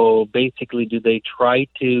 So basically, do they try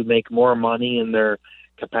to make more money in their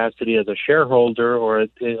capacity as a shareholder or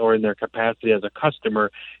in their capacity as a customer?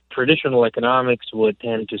 Traditional economics would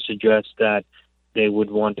tend to suggest that they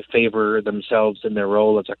would want to favor themselves in their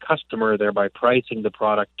role as a customer, thereby pricing the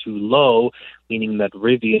product too low, meaning that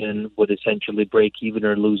Rivian would essentially break even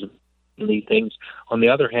or lose things. On the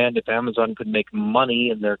other hand, if Amazon could make money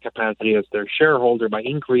in their capacity as their shareholder by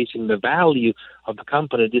increasing the value of the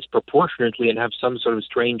company disproportionately and have some sort of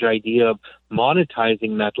strange idea of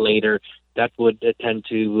monetizing that later, that would tend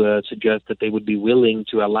to suggest that they would be willing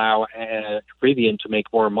to allow Rivian to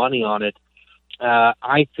make more money on it.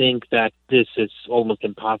 I think that this is almost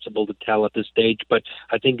impossible to tell at this stage, but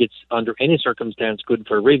I think it's under any circumstance good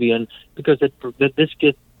for Rivian because this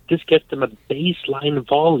gets them a baseline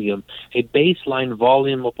volume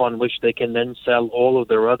upon which they can then sell all of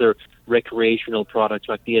their other recreational products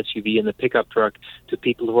like the SUV and the pickup truck to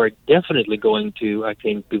people who are definitely going to, I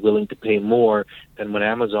think, be willing to pay more than what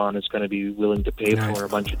Amazon is going to be willing to pay for a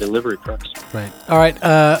bunch of delivery trucks. Right. All right.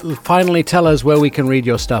 Finally, tell us where we can read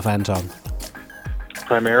your stuff, Anton.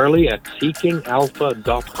 Primarily at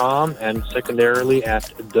seekingalpha.com and secondarily at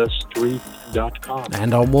thestreet.com.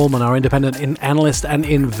 And Don Wallman, our independent analyst and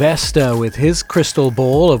investor, with his crystal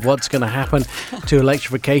ball of what's going to happen to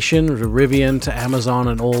electrification, to Rivian, to Amazon,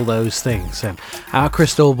 and all those things. And our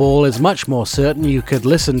crystal ball is much more certain. You could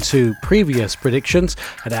listen to previous predictions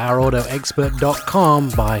at ourautoexpert.com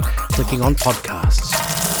by clicking on podcasts.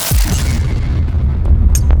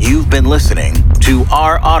 You've been listening to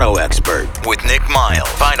Our Auto Expert with Nick Miles.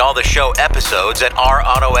 Find all the show episodes at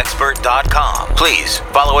ourautoexpert.com. Please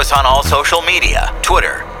follow us on all social media,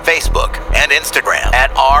 Twitter, Facebook, and Instagram at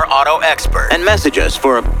Our Auto Expert, and message us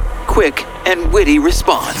for a quick and witty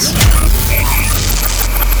response.